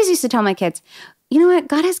 I always used to tell my kids, you know what?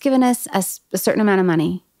 God has given us a certain amount of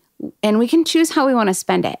money and we can choose how we want to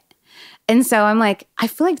spend it. And so I'm like, I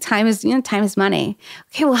feel like time is money.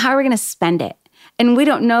 Okay, well, how are we going to spend it? And we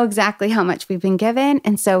don't know exactly how much we've been given.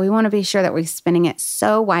 And so we want to be sure that we're spending it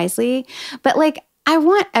so wisely. But like, I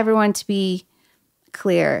want everyone to be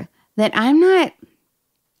clear that I'm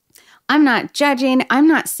not judging. I'm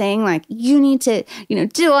not saying like you need to,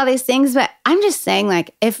 do all these things, but I'm just saying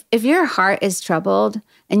like if your heart is troubled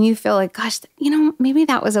and you feel like, gosh, maybe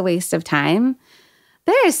that was a waste of time,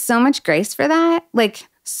 there is so much grace for that. Like,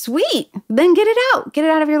 sweet, then get it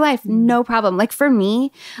out of your life. No problem. Like for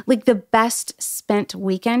me, like the best spent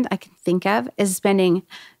weekend I can think of is spending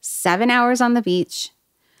 7 hours on the beach,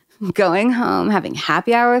 going home, having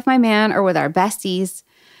happy hour with my man or with our besties,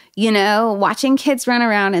 watching kids run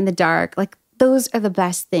around in the dark. Like those are the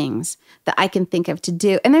best things that I can think of to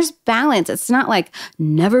do. And there's balance. It's not like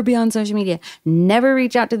never be on social media, never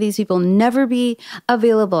reach out to these people, never be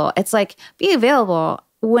available. It's like be available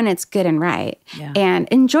when it's good and right, and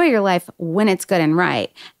enjoy your life when it's good and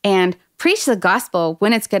right, and preach the gospel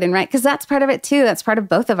when it's good and right, because that's part of it too. That's part of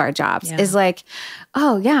both of our jobs is like,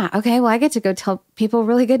 oh yeah, okay, well, I get to go tell people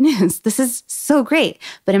really good news. This is so great.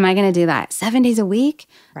 But am I going to do that 7 days a week?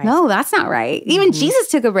 Right. No, that's not right. Even Jesus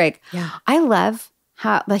took a break. Yeah. I love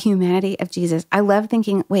how the humanity of Jesus. I love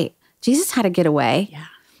thinking, wait, Jesus had to get away. Yeah.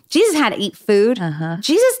 Jesus had to eat food.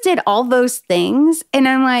 Jesus did all those things. And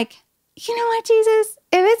I'm like, you know what, Jesus?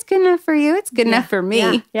 If it's good enough for you, it's good enough for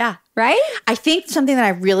me. Yeah. Right? I think something that I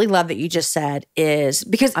really love that you just said is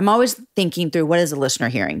because I'm always thinking through what is the listener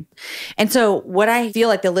hearing? And so what I feel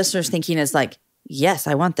like the listener's thinking is like, yes,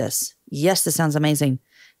 I want this. Yes, this sounds amazing.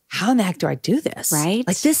 How in the heck do I do this? Right?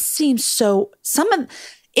 Like this seems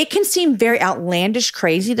it can seem very outlandish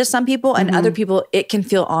crazy to some people, and other people, it can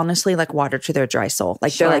feel honestly like water to their dry soul.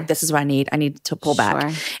 Like they're like, this is what I need. I need to pull back.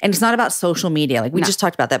 And it's not about social media. Like we just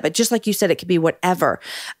talked about that. But just like you said, it could be whatever.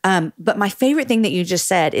 But my favorite thing that you just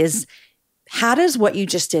said is, how does what you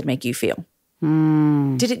just did make you feel?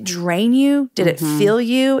 Did it drain you? Did it fill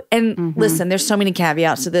you? And listen, there's so many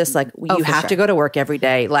caveats to this. Like you have to go to work every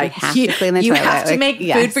day. Like you have to make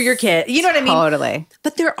food for your kid. You know what I mean? Totally.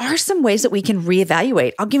 But there are some ways that we can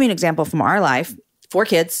reevaluate. I'll give you an example from our life. 4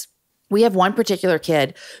 kids. We have one particular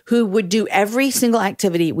kid who would do every single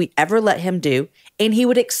activity we ever let him do. And he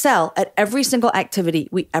would excel at every single activity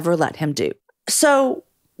we ever let him do. So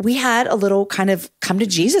we had a little kind of come to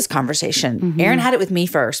Jesus conversation. Aaron had it with me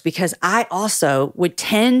first because I also would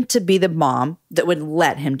tend to be the mom that would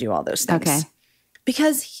let him do all those things. Okay.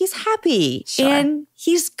 Because he's happy and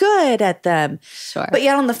he's good at them. Sure. But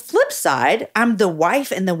yet on the flip side, I'm the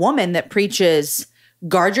wife and the woman that preaches,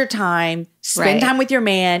 guard your time, spend time with your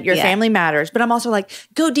man, your family matters. But I'm also like,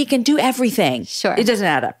 go deacon, do everything. Sure. It doesn't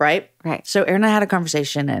add up, right? Right. So Aaron and I had a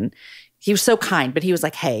conversation and he was so kind, but he was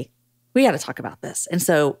like, hey, we got to talk about this. And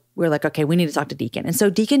so we're like, okay, we need to talk to Deacon. And so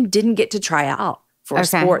Deacon didn't get to try out for a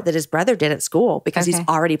sport that his brother did at school because he's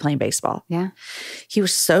already playing baseball. Yeah. He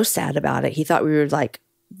was so sad about it. He thought we were like,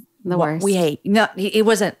 the worst. We hate. No, it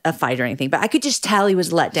wasn't a fight or anything, but I could just tell he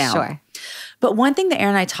was let down. Sure. But one thing that Aaron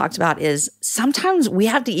and I talked about is sometimes we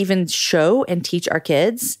have to even show and teach our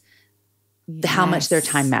kids how much their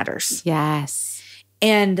time matters. Yes.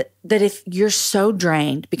 And that if you're so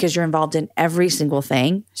drained because you're involved in every single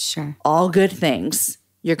thing, all good things,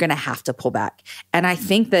 you're going to have to pull back. And I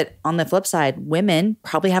think that on the flip side, women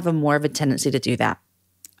probably have more of a tendency to do that.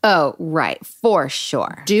 Oh, right. For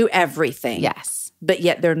sure. Do everything. Yes. But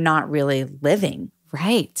yet they're not really living.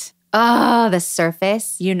 Right. Oh, the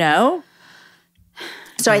surface.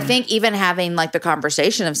 So I think even having like the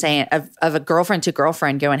conversation of saying, of a girlfriend to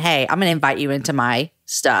girlfriend going, hey, I'm going to invite you into my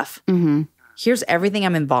stuff. Here's everything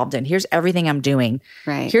I'm involved in. Here's everything I'm doing.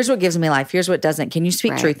 Right. Here's what gives me life. Here's what doesn't. Can you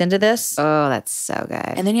speak truth into this? Oh, that's so good.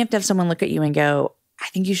 And then you have to have someone look at you and go, I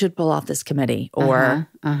think you should pull off this committee. Or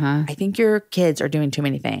I think your kids are doing too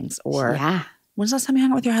many things. Or when's the last time you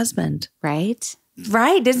hung out with your husband? Right.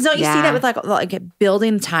 Right. Don't you see that with like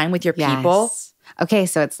building time with your people? Okay.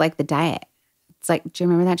 So it's like the diet. It's like, do you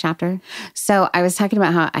remember that chapter? So I was talking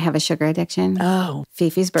about how I have a sugar addiction. Oh.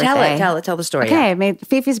 Fifi's birthday. Tell the story. Okay. I made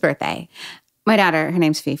Fifi's birthday. My daughter, her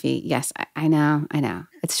name's Fifi. Yes, I know.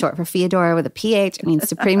 It's short for Feodora with a PH. It means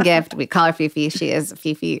supreme gift. We call her Fifi. She is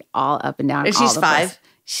Fifi all up and down. And she's 5?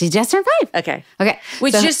 She just turned 5. Okay.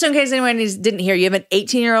 Which, just in case anyone didn't hear, you have an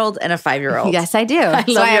 18-year-old and a 5-year-old. Yes, I do. I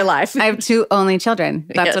love your life. I have 2 only children.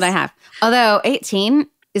 That's what I have. Although 18,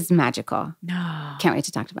 is magical. No. Can't wait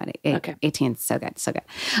to talk about it. Okay. 18, so good, so good.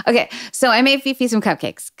 Okay, so I made Fifi some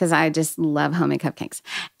cupcakes because I just love homemade cupcakes.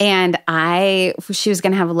 And she was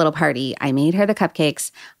going to have a little party. I made her the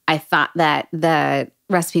cupcakes. I thought that the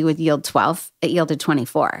recipe would yield 12. It yielded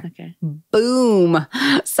 24. Okay. Boom.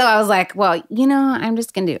 So I was like, well, I'm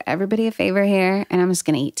just going to do everybody a favor here. And I'm just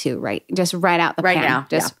going to eat 2 right out the pan. Right now.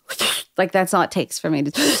 Just like that's all it takes for me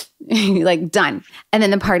to like done. And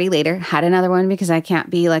then the party later had another one because I can't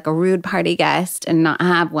be like a rude party guest and not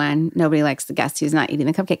have one. Nobody likes the guest who's not eating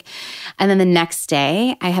the cupcake. And then the next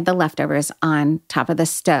day I had the leftovers on top of the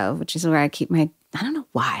stove, which is where I keep I don't know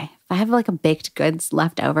why. If I have like a baked goods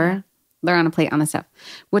left over, they're on a plate on the stove,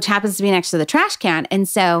 which happens to be next to the trash can. And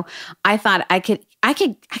so I thought I could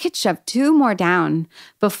shove 2 more down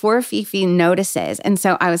before Fifi notices. And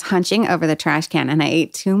so I was hunching over the trash can and I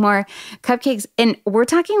ate 2 more cupcakes. And we're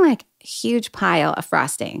talking like huge pile of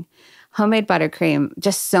frosting, homemade buttercream,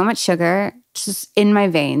 just so much sugar just in my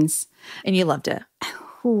veins. And you loved it.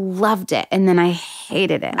 Loved it. And then I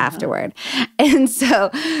hated it afterward. And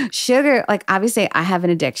so sugar, like obviously I have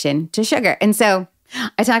an addiction to sugar. And so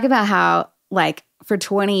I talk about how like for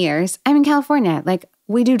 20 years, I'm in California, like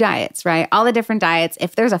we do diets, right? All the different diets.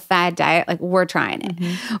 If there's a fad diet, like we're trying it.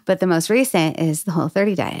 Mm-hmm. But the most recent is the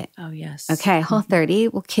Whole30 diet. Oh, yes. Okay.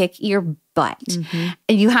 Whole30 will kick your butt. Mm-hmm.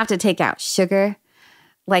 And you have to take out sugar,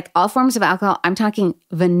 like all forms of alcohol. I'm talking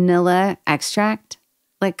vanilla extract.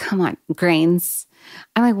 Like, come on, grains.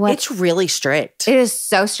 I'm like, what? It's really strict. It is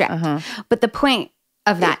so strict. But the point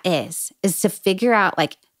of that is to figure out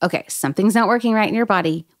like, okay, something's not working right in your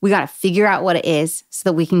body. We got to figure out what it is so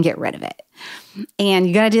that we can get rid of it. And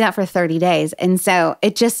you got to do that for 30 days. And so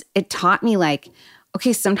it taught me like,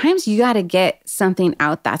 okay, sometimes you got to get something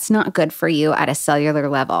out that's not good for you at a cellular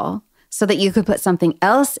level so that you could put something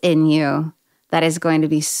else in you that is going to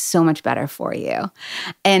be so much better for you.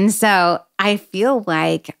 And so I feel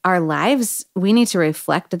like our lives, we need to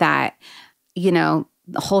reflect that,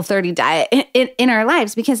 the Whole30 diet in our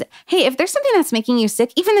lives because, hey, if there's something that's making you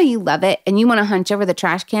sick, even though you love it and you want to hunch over the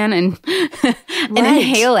trash can and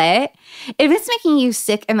inhale it, if it's making you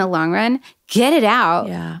sick in the long run, get it out.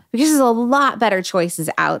 Yeah. Because there's a lot better choices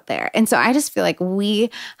out there. And so I just feel like we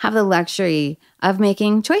have the luxury of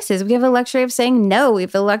making choices. We have the luxury of saying no. We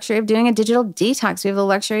have the luxury of doing a digital detox. We have the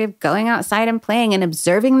luxury of going outside and playing and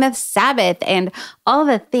observing the Sabbath and all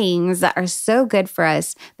the things that are so good for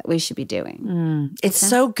us that we should be doing. It's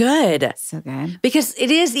so good. So good. Because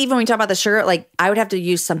it is, even when we talk about the sugar, like I would have to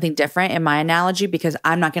use something different in my analogy because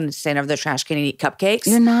I'm not going to stand over the trash can and eat cupcakes.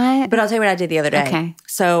 You're not? But I'll tell you what I did the other day. Okay.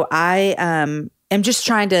 So I am just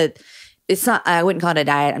trying to, it's not, I wouldn't call it a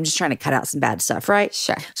diet. I'm just trying to cut out some bad stuff, right?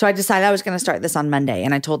 Sure. So I decided I was going to start this on Monday.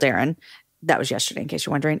 And I told Darren, that was yesterday in case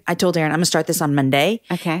you're wondering. I told Darren, I'm going to start this on Monday.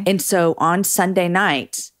 Okay. And so on Sunday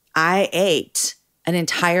night, I ate an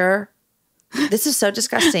entire, this is so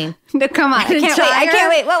disgusting. No, come on. I can't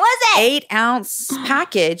wait. What was it? 8-ounce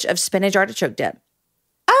package of spinach artichoke dip.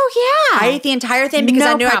 Oh, yeah. I ate the entire thing because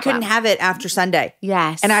No I knew problem. I couldn't have it after Sunday.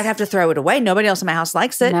 Yes. And I'd have to throw it away. Nobody else in my house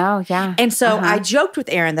likes it. No, yeah. And so I joked with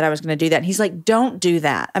Aaron that I was going to do that. And he's like, don't do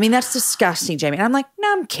that. I mean, that's disgusting, Jamie. And I'm like,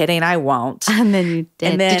 no, I'm kidding. I won't. And then you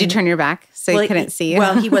did. And then, did you turn your back so he couldn't see you?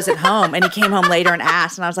 Well, he wasn't home. And he came home later and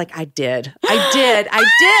asked. And I was like, I did.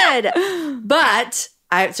 But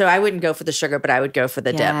so I wouldn't go for the sugar, but I would go for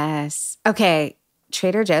the dip. Yes. Okay.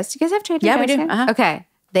 Trader Joe's. Do you guys have Trader Joe's? Yeah, we do. Here? Okay.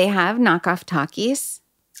 They have knockoff Takis.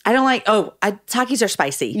 I don't like, Takis are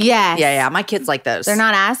spicy. Yes. Yeah. My kids like those. They're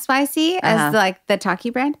not as spicy as the Taki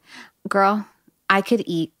brand. Girl, I could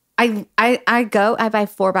eat. I buy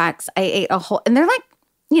 4 bags. I ate a whole, and they're like,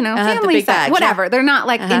 family size, whatever. Yeah. They're not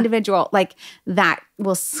like individual. Like that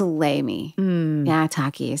will slay me. Yeah,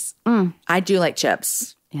 Takis. I do like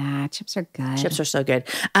chips. Yeah, chips are good. Chips are so good.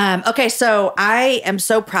 Okay, so I am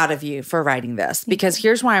so proud of you for writing this because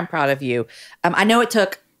here's why I'm proud of you. I know it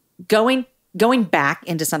took going back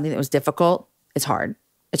into something that was difficult. It's hard.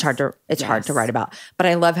 It's hard to write about. But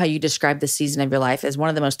I love how you describe the season of your life as one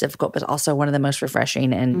of the most difficult, but also one of the most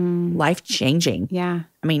refreshing and life changing. Yeah.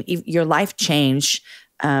 I mean, your life changed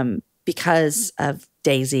because of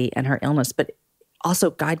Daisy and her illness, but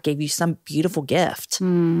also God gave you some beautiful gift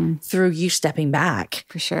through you stepping back.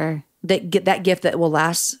 For sure. That gift that will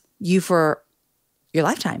last you for your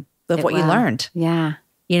lifetime of what you learned. Yeah.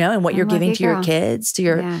 And what you're giving to your kids,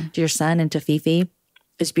 to your son and to Fifi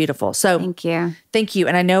is beautiful. So thank you.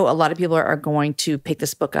 And I know a lot of people are going to pick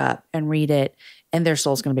this book up and read it and their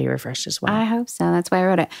soul's going to be refreshed as well. I hope so. That's why I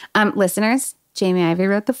wrote it. Listeners, Jamie Ivey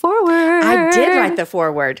wrote the foreword. I did write the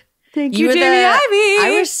foreword. Thank you, Jamie Ivey.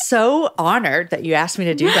 I was so honored that you asked me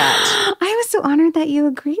to do that. I was so honored that you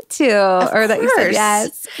agreed to, that you said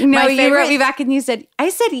yes. No, you wrote me back and you said, I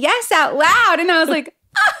said yes out loud. And I was like,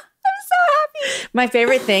 I'm so happy. My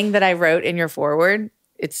favorite thing that I wrote in your foreword,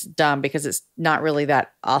 it's dumb because it's not really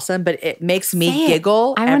that awesome, but it makes me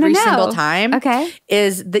giggle every single time. Okay.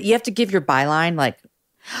 Is that you have to give your byline like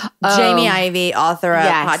Jamie Ivey, author of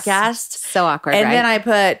podcast. So awkward, and right? then I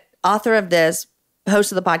put author of this,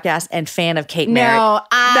 host of the podcast, and fan of Kate Merrick. No,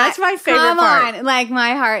 that's my favorite part. On. Like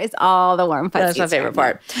my heart is all the warm fuzzies. That's my favorite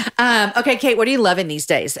part. Okay, Kate, what are you loving these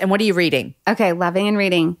days? And what are you reading? Okay, loving and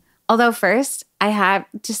reading. Although first, I have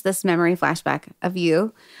just this memory flashback of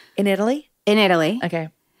you. In Italy? In Italy. Okay.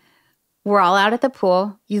 We're all out at the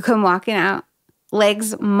pool. You come walking out,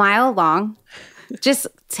 legs mile long, just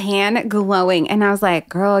tan glowing. And I was like,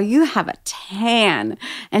 girl, you have a tan.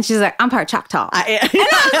 And she's like, I'm part Choctaw. And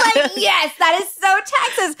I was like, yes, that is so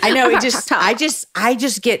Texas. I know. I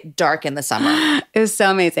just get dark in the summer. It was so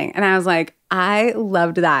amazing. And I was like, I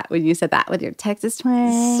loved that when you said that with your Texas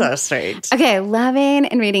twang. So sweet. Okay, loving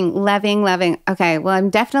and reading. Loving. Okay, well, I'm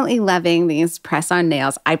definitely loving these press-on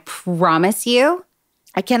nails. I promise you.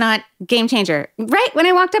 I cannot. Game changer. Right? When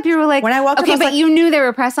I walked up, you were like, when I walked up, okay, but you knew they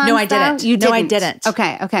were press-on. No, I didn't. You didn't. No, I didn't.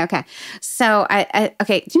 Okay. So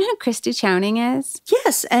okay. Do you know who Christy Chowning is?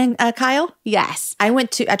 Yes. And Kyle? Yes. I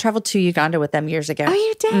traveled to Uganda with them years ago. Oh,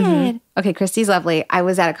 you did? Mm-hmm. Okay, Christy's lovely. I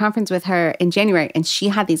was at a conference with her in January and she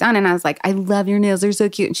had these on and I was like, I love your nails. They're so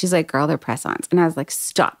cute. And she's like, girl, they're press-ons. And I was like,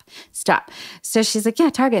 stop. So she's like, yeah,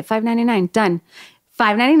 Target, $5.99. Done.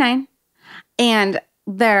 $5.99. And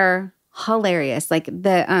they're hilarious. Like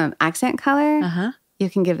the accent color, you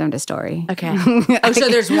can give them to Story. Okay. Oh, so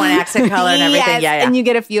there's one accent color and everything. Yes, Yeah. And you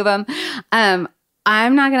get a few of them.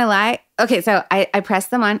 I'm not going to lie. Okay, so I press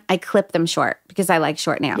them on. I clip them short because I like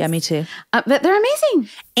short nails. Yeah, me too. But they're amazing.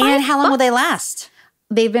 And how long will they last?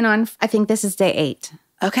 They've been on, I think this is day 8.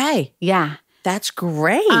 Okay. Yeah. That's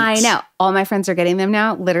great. I know. All my friends are getting them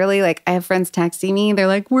now. Literally, like I have friends texting me. They're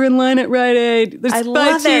like, we're in line at Rite Aid. There's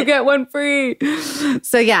 5 2, get 1 free.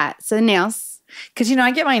 So yeah. So nails. Because,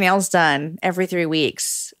 I get my nails done every 3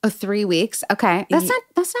 weeks. Oh, 3 weeks? Okay. That's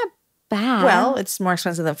not bad. Well, it's more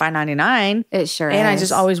expensive than $5.99. It sure is. And I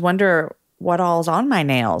just always wonder what all's on my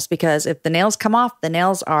nails. Because if the nails come off, the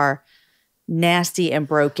nails are nasty and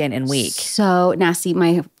broken and weak. So nasty.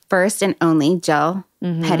 My first and only gel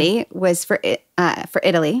pedi was for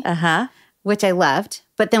Italy, which I loved.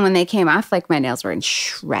 But then when they came off, like my nails were in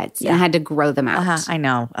shreds and I had to grow them out. I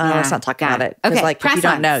know. Let's not talk about it. Okay, like if you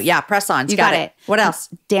don't know. Yeah, press-ons. You got it. What else?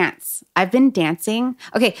 Dance. I've been dancing.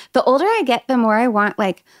 Okay, the older I get, the more I want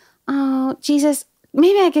like, oh, Jesus,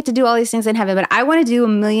 maybe I get to do all these things in heaven, but I want to do a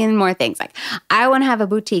million more things. Like I want to have a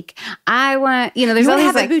boutique. I want, there's all these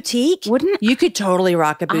have a boutique? You could totally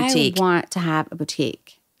rock a boutique. I want to have a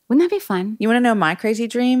boutique. Wouldn't that be fun? You want to know my crazy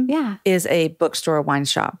dream? Yeah. Is a bookstore wine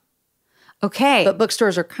shop. Okay. But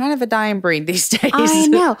bookstores are kind of a dying breed these days. I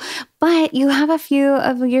know. But you have a few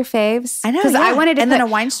of your faves. I know. Because I wanted to then a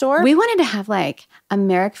wine store? We wanted to have like a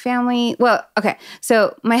Merrick family. Well, okay.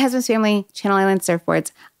 So my husband's family, Channel Island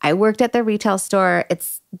Surfboards. I worked at their retail store.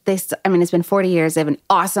 It's been 40 years. They have an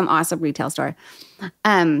awesome, awesome retail store.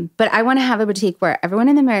 But I want to have a boutique where everyone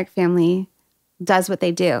in the Merrick family does what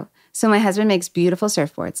they do. So my husband makes beautiful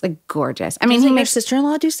surfboards, like gorgeous. I mean, he makes your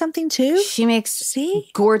sister-in-law do something too? She makes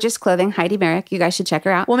gorgeous clothing. Heidi Merrick. You guys should check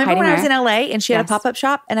her out. Well, remember Heidi when Merrick. I was in LA and she had a pop-up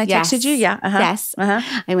shop and I texted you? Yeah. Yes.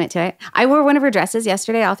 I went to it. I wore one of her dresses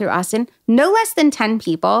yesterday all through Austin. No less than 10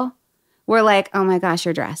 people were like, oh my gosh,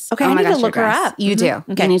 your dress. Okay, I need to look her up. You do.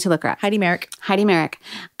 Okay. You need to look her up. Heidi Merrick.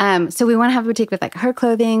 So we want to have a boutique with like her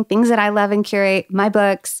clothing, things that I love and curate, my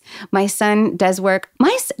books. My son does work.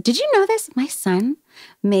 Did you know this? My son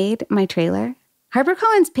made my trailer.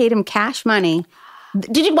 HarperCollins paid him cash money.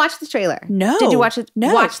 Did you watch the trailer? No. Did you watch it?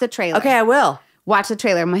 No. Watch the trailer. Okay, I will. Watch the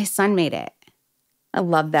trailer. My son made it. I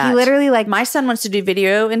love that. He literally my son wants to do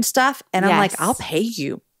video and stuff. And I'm like, I'll pay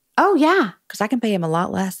you. Oh, yeah. Because I can pay him a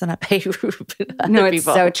lot less than I pay other No, it's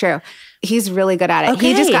people. so true. He's really good at it. Okay.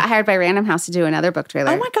 He just got hired by Random House to do another book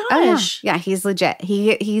trailer. Oh my gosh. Yeah, he's legit.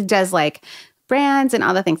 He does like brands and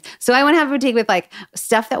all the things. So I want to have a boutique with like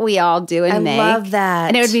stuff that we all do and make. I love that.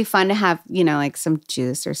 And it would be fun to have, like some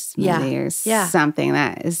juice or smoothie or something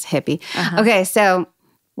that is hippie. Okay, so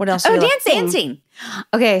what else? Dancing.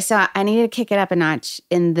 Okay, so I need to kick it up a notch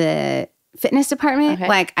in the fitness department. Okay.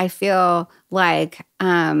 Like I feel like,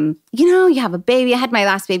 you have a baby. I had my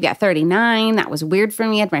last baby at 39. That was weird for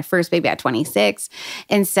me. I had my first baby at 26.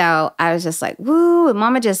 And so I was just like, woo, and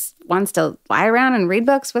mama just wants to lie around and read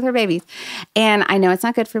books with her babies. And I know it's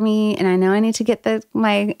not good for me. And I know I need to get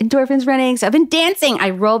my endorphins running. So I've been dancing.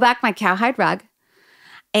 I roll back my cowhide rug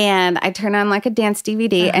And I turn on like a dance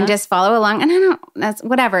DVD and just follow along. And that's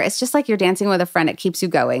whatever. It's just like you're dancing with a friend. It keeps you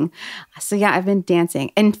going. So yeah, I've been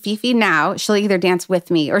dancing. And Fifi now, she'll either dance with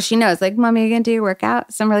me or she knows like, Mommy, are you going to do your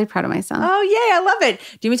workout? So I'm really proud of myself. Oh, yay. I love it.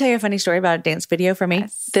 Do you want me to tell you a funny story about a dance video for me?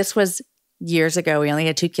 Yes. This was years ago. We only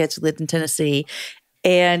had 2 kids who lived in Tennessee.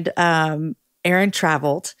 And Aaron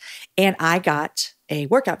traveled and I got a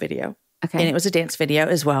workout video. Okay. And it was a dance video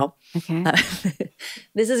as well. Okay.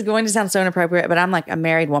 This is going to sound so inappropriate, but I'm like a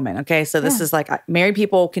married woman. Okay. So this is like married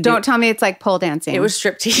people can Don't tell me it's like pole dancing. It was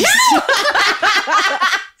striptease.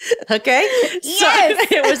 Okay. Yes.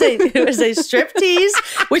 So it was a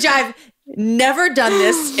striptease, which I've never done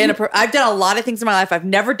this I've done a lot of things in my life. I've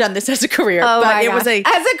never done this as a career. Oh but it was as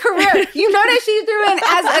a career. You notice she threw in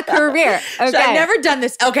as a career. Okay. So I've never done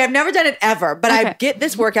this. Okay, I've never done it ever. But I get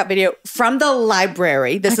this workout video from the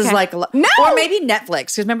library. This is like or maybe Netflix.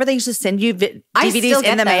 Because remember they used to send you DVDs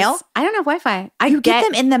in the mail? I don't have Wi-Fi. You get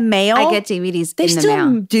them in the mail? I get DVDs in the mail. They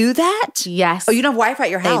still do that? Yes. Oh, you don't have Wi-Fi at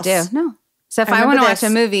your house? They do. No. So if I want to watch a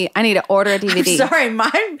movie, I need to order a DVD. I'm sorry,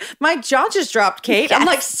 my jaw just dropped, Kate. Yes. I'm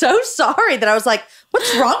like so sorry that I was like,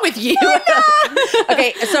 what's wrong with you?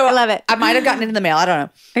 Okay, so I love it. I might have gotten it in the mail. I don't know.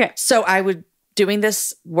 Okay. So I would doing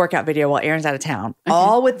this workout video while Aaron's out of town,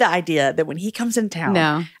 all with the idea that when he comes in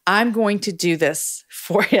town, I'm going to do this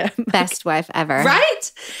for him. Best wife ever.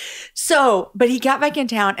 Right? So, but he got back in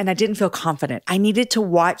town and I didn't feel confident. I needed to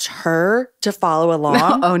watch her to follow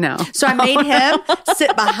along. Oh, no. So I made him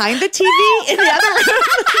sit behind the TV in the other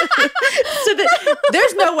room. So that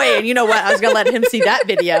there's no way. And you know what? I was going to let him see that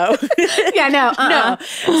video. Yeah, no. No.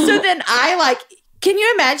 So then I can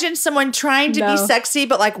you imagine someone trying to be sexy,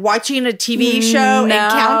 but like watching a TV show and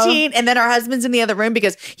counting, and then our husband's in the other room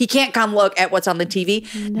because he can't come look at what's on the TV?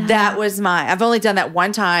 No. That was I've only done that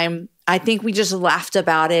one time. I think we just laughed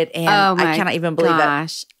about it, and I cannot even believe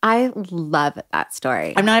it. I love that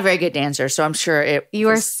story. I'm not a very good dancer, so I'm sure you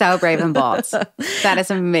are so brave and bold. That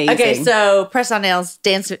is amazing. Okay, so press on nails,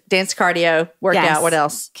 dance cardio, workout. Yes. What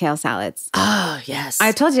else? Kale salads. Oh, yes.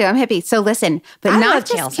 I told you I'm hippie. So listen, but not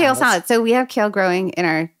just kale salads. So we have kale growing in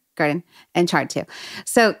our garden and chard too.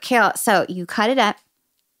 So kale, so you cut it up.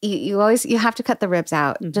 You have to cut the ribs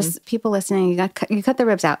out. Mm-hmm. Just people listening, you cut the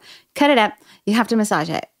ribs out. Cut it up. You have to massage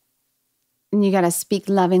it. And you got to speak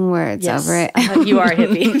loving words over it. You are a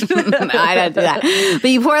hippie. No, I don't do that.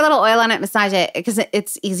 But you pour a little oil on it, massage it, because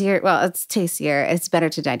it's easier. Well, it's tastier. It's better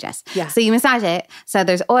to digest. Yeah. So you massage it. So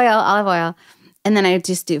there's olive oil. And then I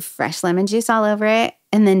just do fresh lemon juice all over it.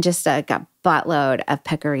 And then just a buttload of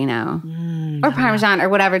pecorino or Parmesan or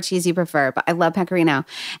whatever cheese you prefer. But I love pecorino.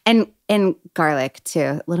 And garlic too.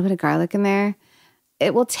 A little bit of garlic in there.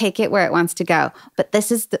 It will take it where it wants to go. But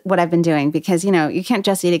this is what I've been doing because, you can't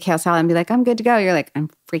just eat a kale salad and be like, I'm good to go. You're like, I'm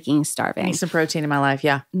freaking starving. I need some protein in my life,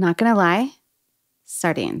 yeah. Not going to lie.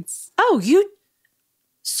 Sardines. Oh,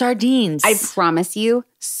 sardines. I promise you,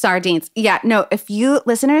 sardines. Yeah, no,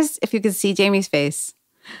 listeners, if you could see Jamie's face,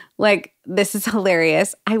 like, this is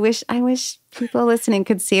hilarious. I wish people listening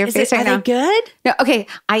could see her face right now. Are they good? No, okay.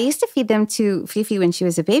 I used to feed them to Fifi when she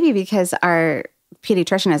was a baby because our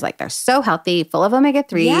pediatrician is like, they're so healthy, full of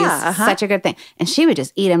omega-3s, such a good thing. And she would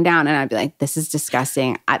just eat them down. And I'd be like, this is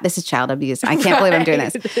disgusting. This is child abuse. I can't believe I'm doing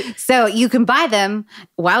this. So you can buy them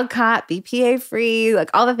wild caught, BPA free,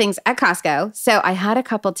 like all the things at Costco. So I had a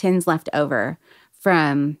couple tins left over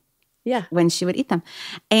from when she would eat them.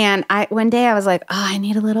 And one day I was like, I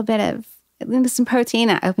need some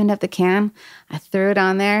protein. I opened up the can. I threw it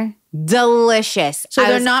on there. Delicious. So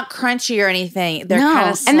they're not crunchy or anything. They're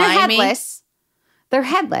kind of slimy. And they're headless. They're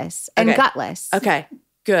headless and gutless. Okay,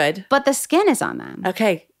 good. But the skin is on them.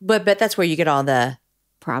 Okay, but that's where you get all the...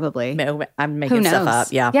 Probably. I'm making stuff up,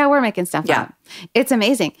 yeah. Yeah, we're making stuff up. It's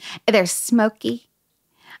amazing. They're smoky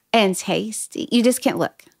and tasty. You just can't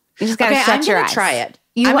look. You just got to shut your eyes. I'm going to try it.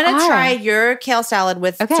 I'm going to try your kale salad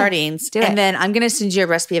with sardines. Do it. And then I'm going to send you a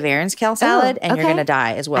recipe of Aaron's kale salad, and you're going to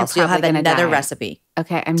die as well. So you'll have another recipe.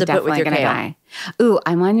 Okay, I'm definitely going to die. Ooh,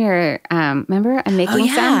 I'm on your, remember I'm making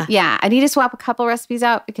some? Yeah, I need to swap a couple recipes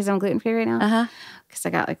out because I'm gluten-free right now. Because I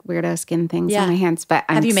got like weirdo skin things on my hands. But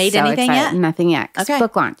have you made anything yet? Nothing yet. Okay.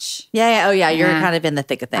 Book launch. Yeah. Oh, yeah. You're kind of in the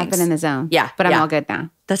thick of things. I've been in the zone. Yeah. But I'm all good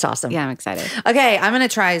now. That's awesome. Yeah, I'm excited. Okay, I'm going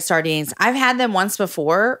to try sardines. I've had them once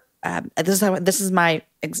before. This is my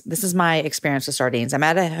experience with sardines. I'm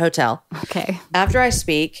at a hotel. Okay. After I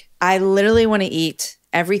speak, I literally want to eat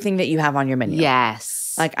everything that you have on your menu.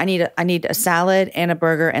 Yes. Like I need a salad and a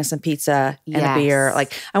burger and some pizza and a beer.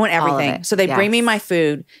 Like I want everything. So they bring me my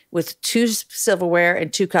food with 2 silverware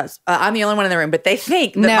and 2 cups. I'm the only one in the room, but they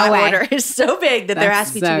think that my order is so big that there has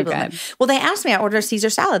to be 2 people in there. Well, they asked me, I ordered a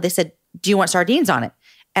Caesar salad. They said, do you want sardines on it?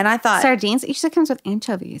 And I thought sardines, it usually comes with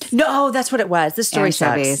anchovies. no, that's what it was. This story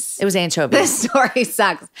Anchovies. sucks. It was anchovies. This story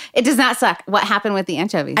sucks. It does not suck. What happened with the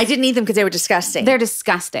anchovies? I didn't eat them because they were disgusting. They're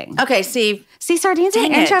disgusting. Okay, see, Sardines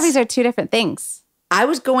and anchovies are two different things. I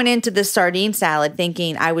was going into this sardine salad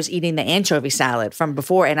thinking I was eating the anchovy salad from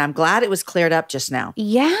before, and I'm glad it was cleared up just now.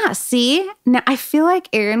 Yeah, see? Now, I feel like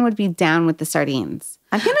Aaron would be down with the sardines.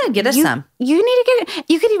 I'm going to get us some. You need to get it.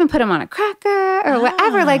 You could even put them on a cracker or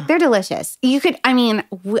whatever. Like, they're delicious. You could, I mean,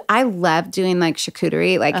 I love doing like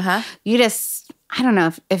charcuterie. Like, you just, I don't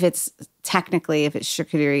know if it's technically, if it's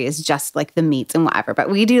charcuterie is just like the meats and whatever, but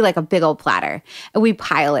we do like a big old platter and we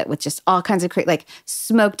pile it with just all kinds of like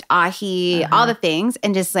smoked ahi, all the things.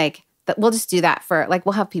 And just like, we'll just do that for like,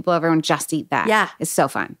 we'll have people over and just eat that. Yeah. It's so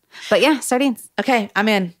fun. But yeah, sardines. Okay, I'm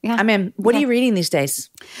in. Yeah. I'm in. What are you reading these days?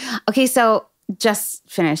 Okay, so just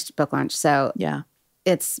finished book launch. So yeah.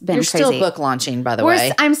 It's been You're crazy. still book launching, by the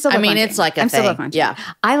way. I'm still book launching. it's like a I'm thing. Still book launching. Yeah.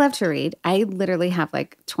 I love to read. I literally have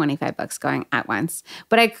like 25 books going at once.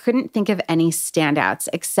 But I couldn't think of any standouts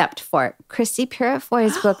except for Christy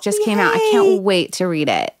Purifoy's book just came out. I can't wait to read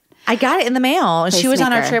it. I got it in the mail. She was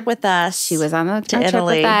on our trip with us. She was on the trip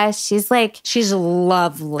with us. She's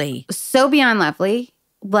lovely. So beyond lovely.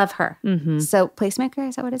 Love her. Mm-hmm. So Placemaker,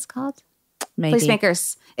 is that what it's called? Maybe.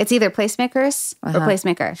 Placemakers. It's either Placemakers or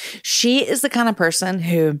Placemaker. She is the kind of person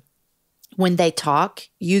who, when they talk,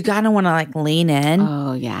 you kind of want to like lean in.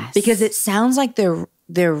 Oh, yes. Because it sounds like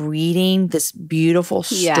they're reading this beautiful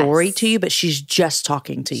story to you, but she's just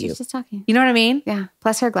talking to you. She's just talking. You know what I mean? Yeah.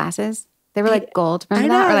 Plus her glasses. They were like gold. Remember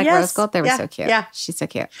that? Or like rose gold? They were so cute. Yeah. She's so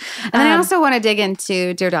cute. And then I also want to dig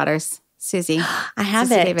into Dear Daughters. Susie. I have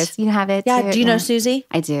Susie it. Davis. You have it Yeah. too? Do you know Susie?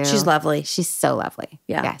 I do. She's lovely. She's so lovely.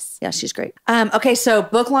 Yeah. Yes. Yeah, she's great. Okay, so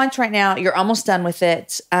book launch right now. You're almost done with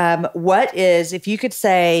it. What is, if you could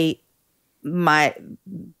say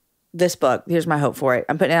this book, here's my hope for it.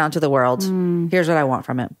 I'm putting it out into the world. Here's what I want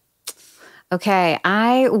from it. Okay.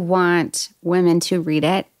 I want women to read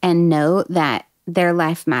it and know that their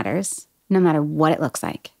life matters no matter what it looks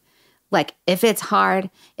like. Like if it's hard,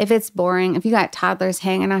 if it's boring, if you got toddlers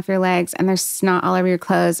hanging off your legs and there's snot all over your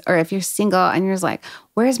clothes, or if you're single and you're just like,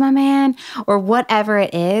 where's my man? Or whatever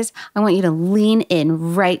it is, I want you to lean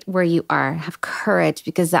in right where you are. Have courage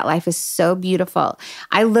because that life is so beautiful.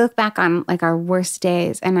 I look back on like our worst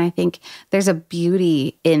days and I think there's a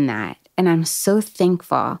beauty in that. And I'm so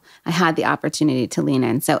thankful I had the opportunity to lean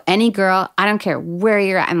in. So any girl, I don't care where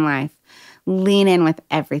you're at in life, lean in with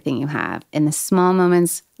everything you have. In the small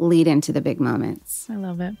moments, lead into the big moments. I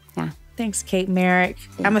love it. Yeah. Thanks, Kate Merrick.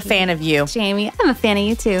 I'm a fan of you. Jamie, I'm a fan of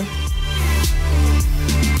you too.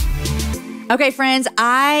 Okay, friends,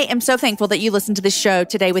 I am so thankful that you listened to the show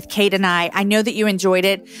today with Kate and I. I know that you enjoyed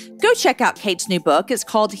it. Go check out Kate's new book. It's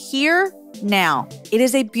called Here Now. It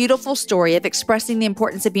is a beautiful story of expressing the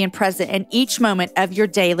importance of being present in each moment of your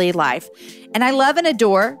daily life. And I love and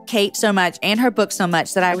adore Kate so much and her book so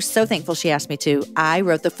much that I was so thankful she asked me to. I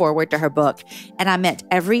wrote the foreword to her book, and I meant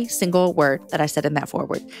every single word that I said in that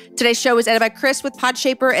foreword. Today's show was edited by Chris with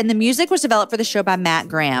Podshaper, and the music was developed for the show by Matt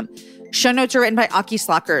Graham. Show notes are written by Aki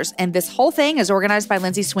Slockers, and this whole thing is organized by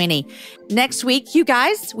Lindsay Sweeney. Next week, you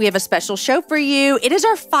guys, we have a special show for you. It is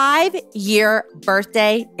our 5-year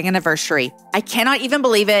birthday anniversary. I cannot even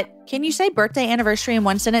believe it. Can you say birthday anniversary in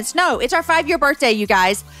one sentence? No, it's our 5-year birthday, you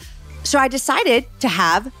guys. So I decided to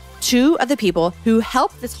have two of the people who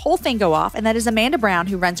helped this whole thing go off, and that is Amanda Brown,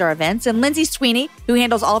 who runs our events, and Lindsay Sweeney, who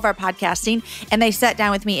handles all of our podcasting. And they sat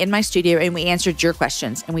down with me in my studio and we answered your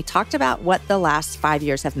questions. And we talked about what the last 5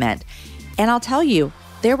 years have meant. And I'll tell you,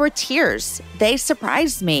 there were tears. They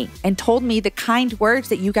surprised me and told me the kind words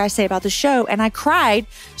that you guys say about the show. And I cried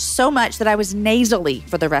so much that I was nasally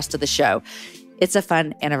for the rest of the show. It's a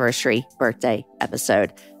fun anniversary birthday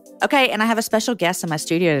episode. Okay, and I have a special guest in my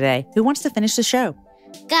studio today who wants to finish the show.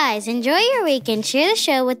 Guys, enjoy your weekend, share the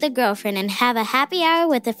show with a girlfriend, and have a happy hour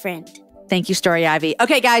with a friend. Thank you, Story Ivy.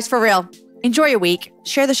 Okay, guys, for real, enjoy your week.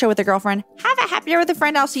 Share the show with a girlfriend. Have a happy hour with a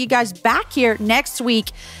friend. I'll see you guys back here next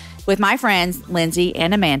week with my friends, Lindsay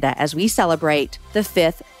and Amanda, as we celebrate the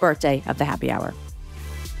 5th birthday of the Happy Hour.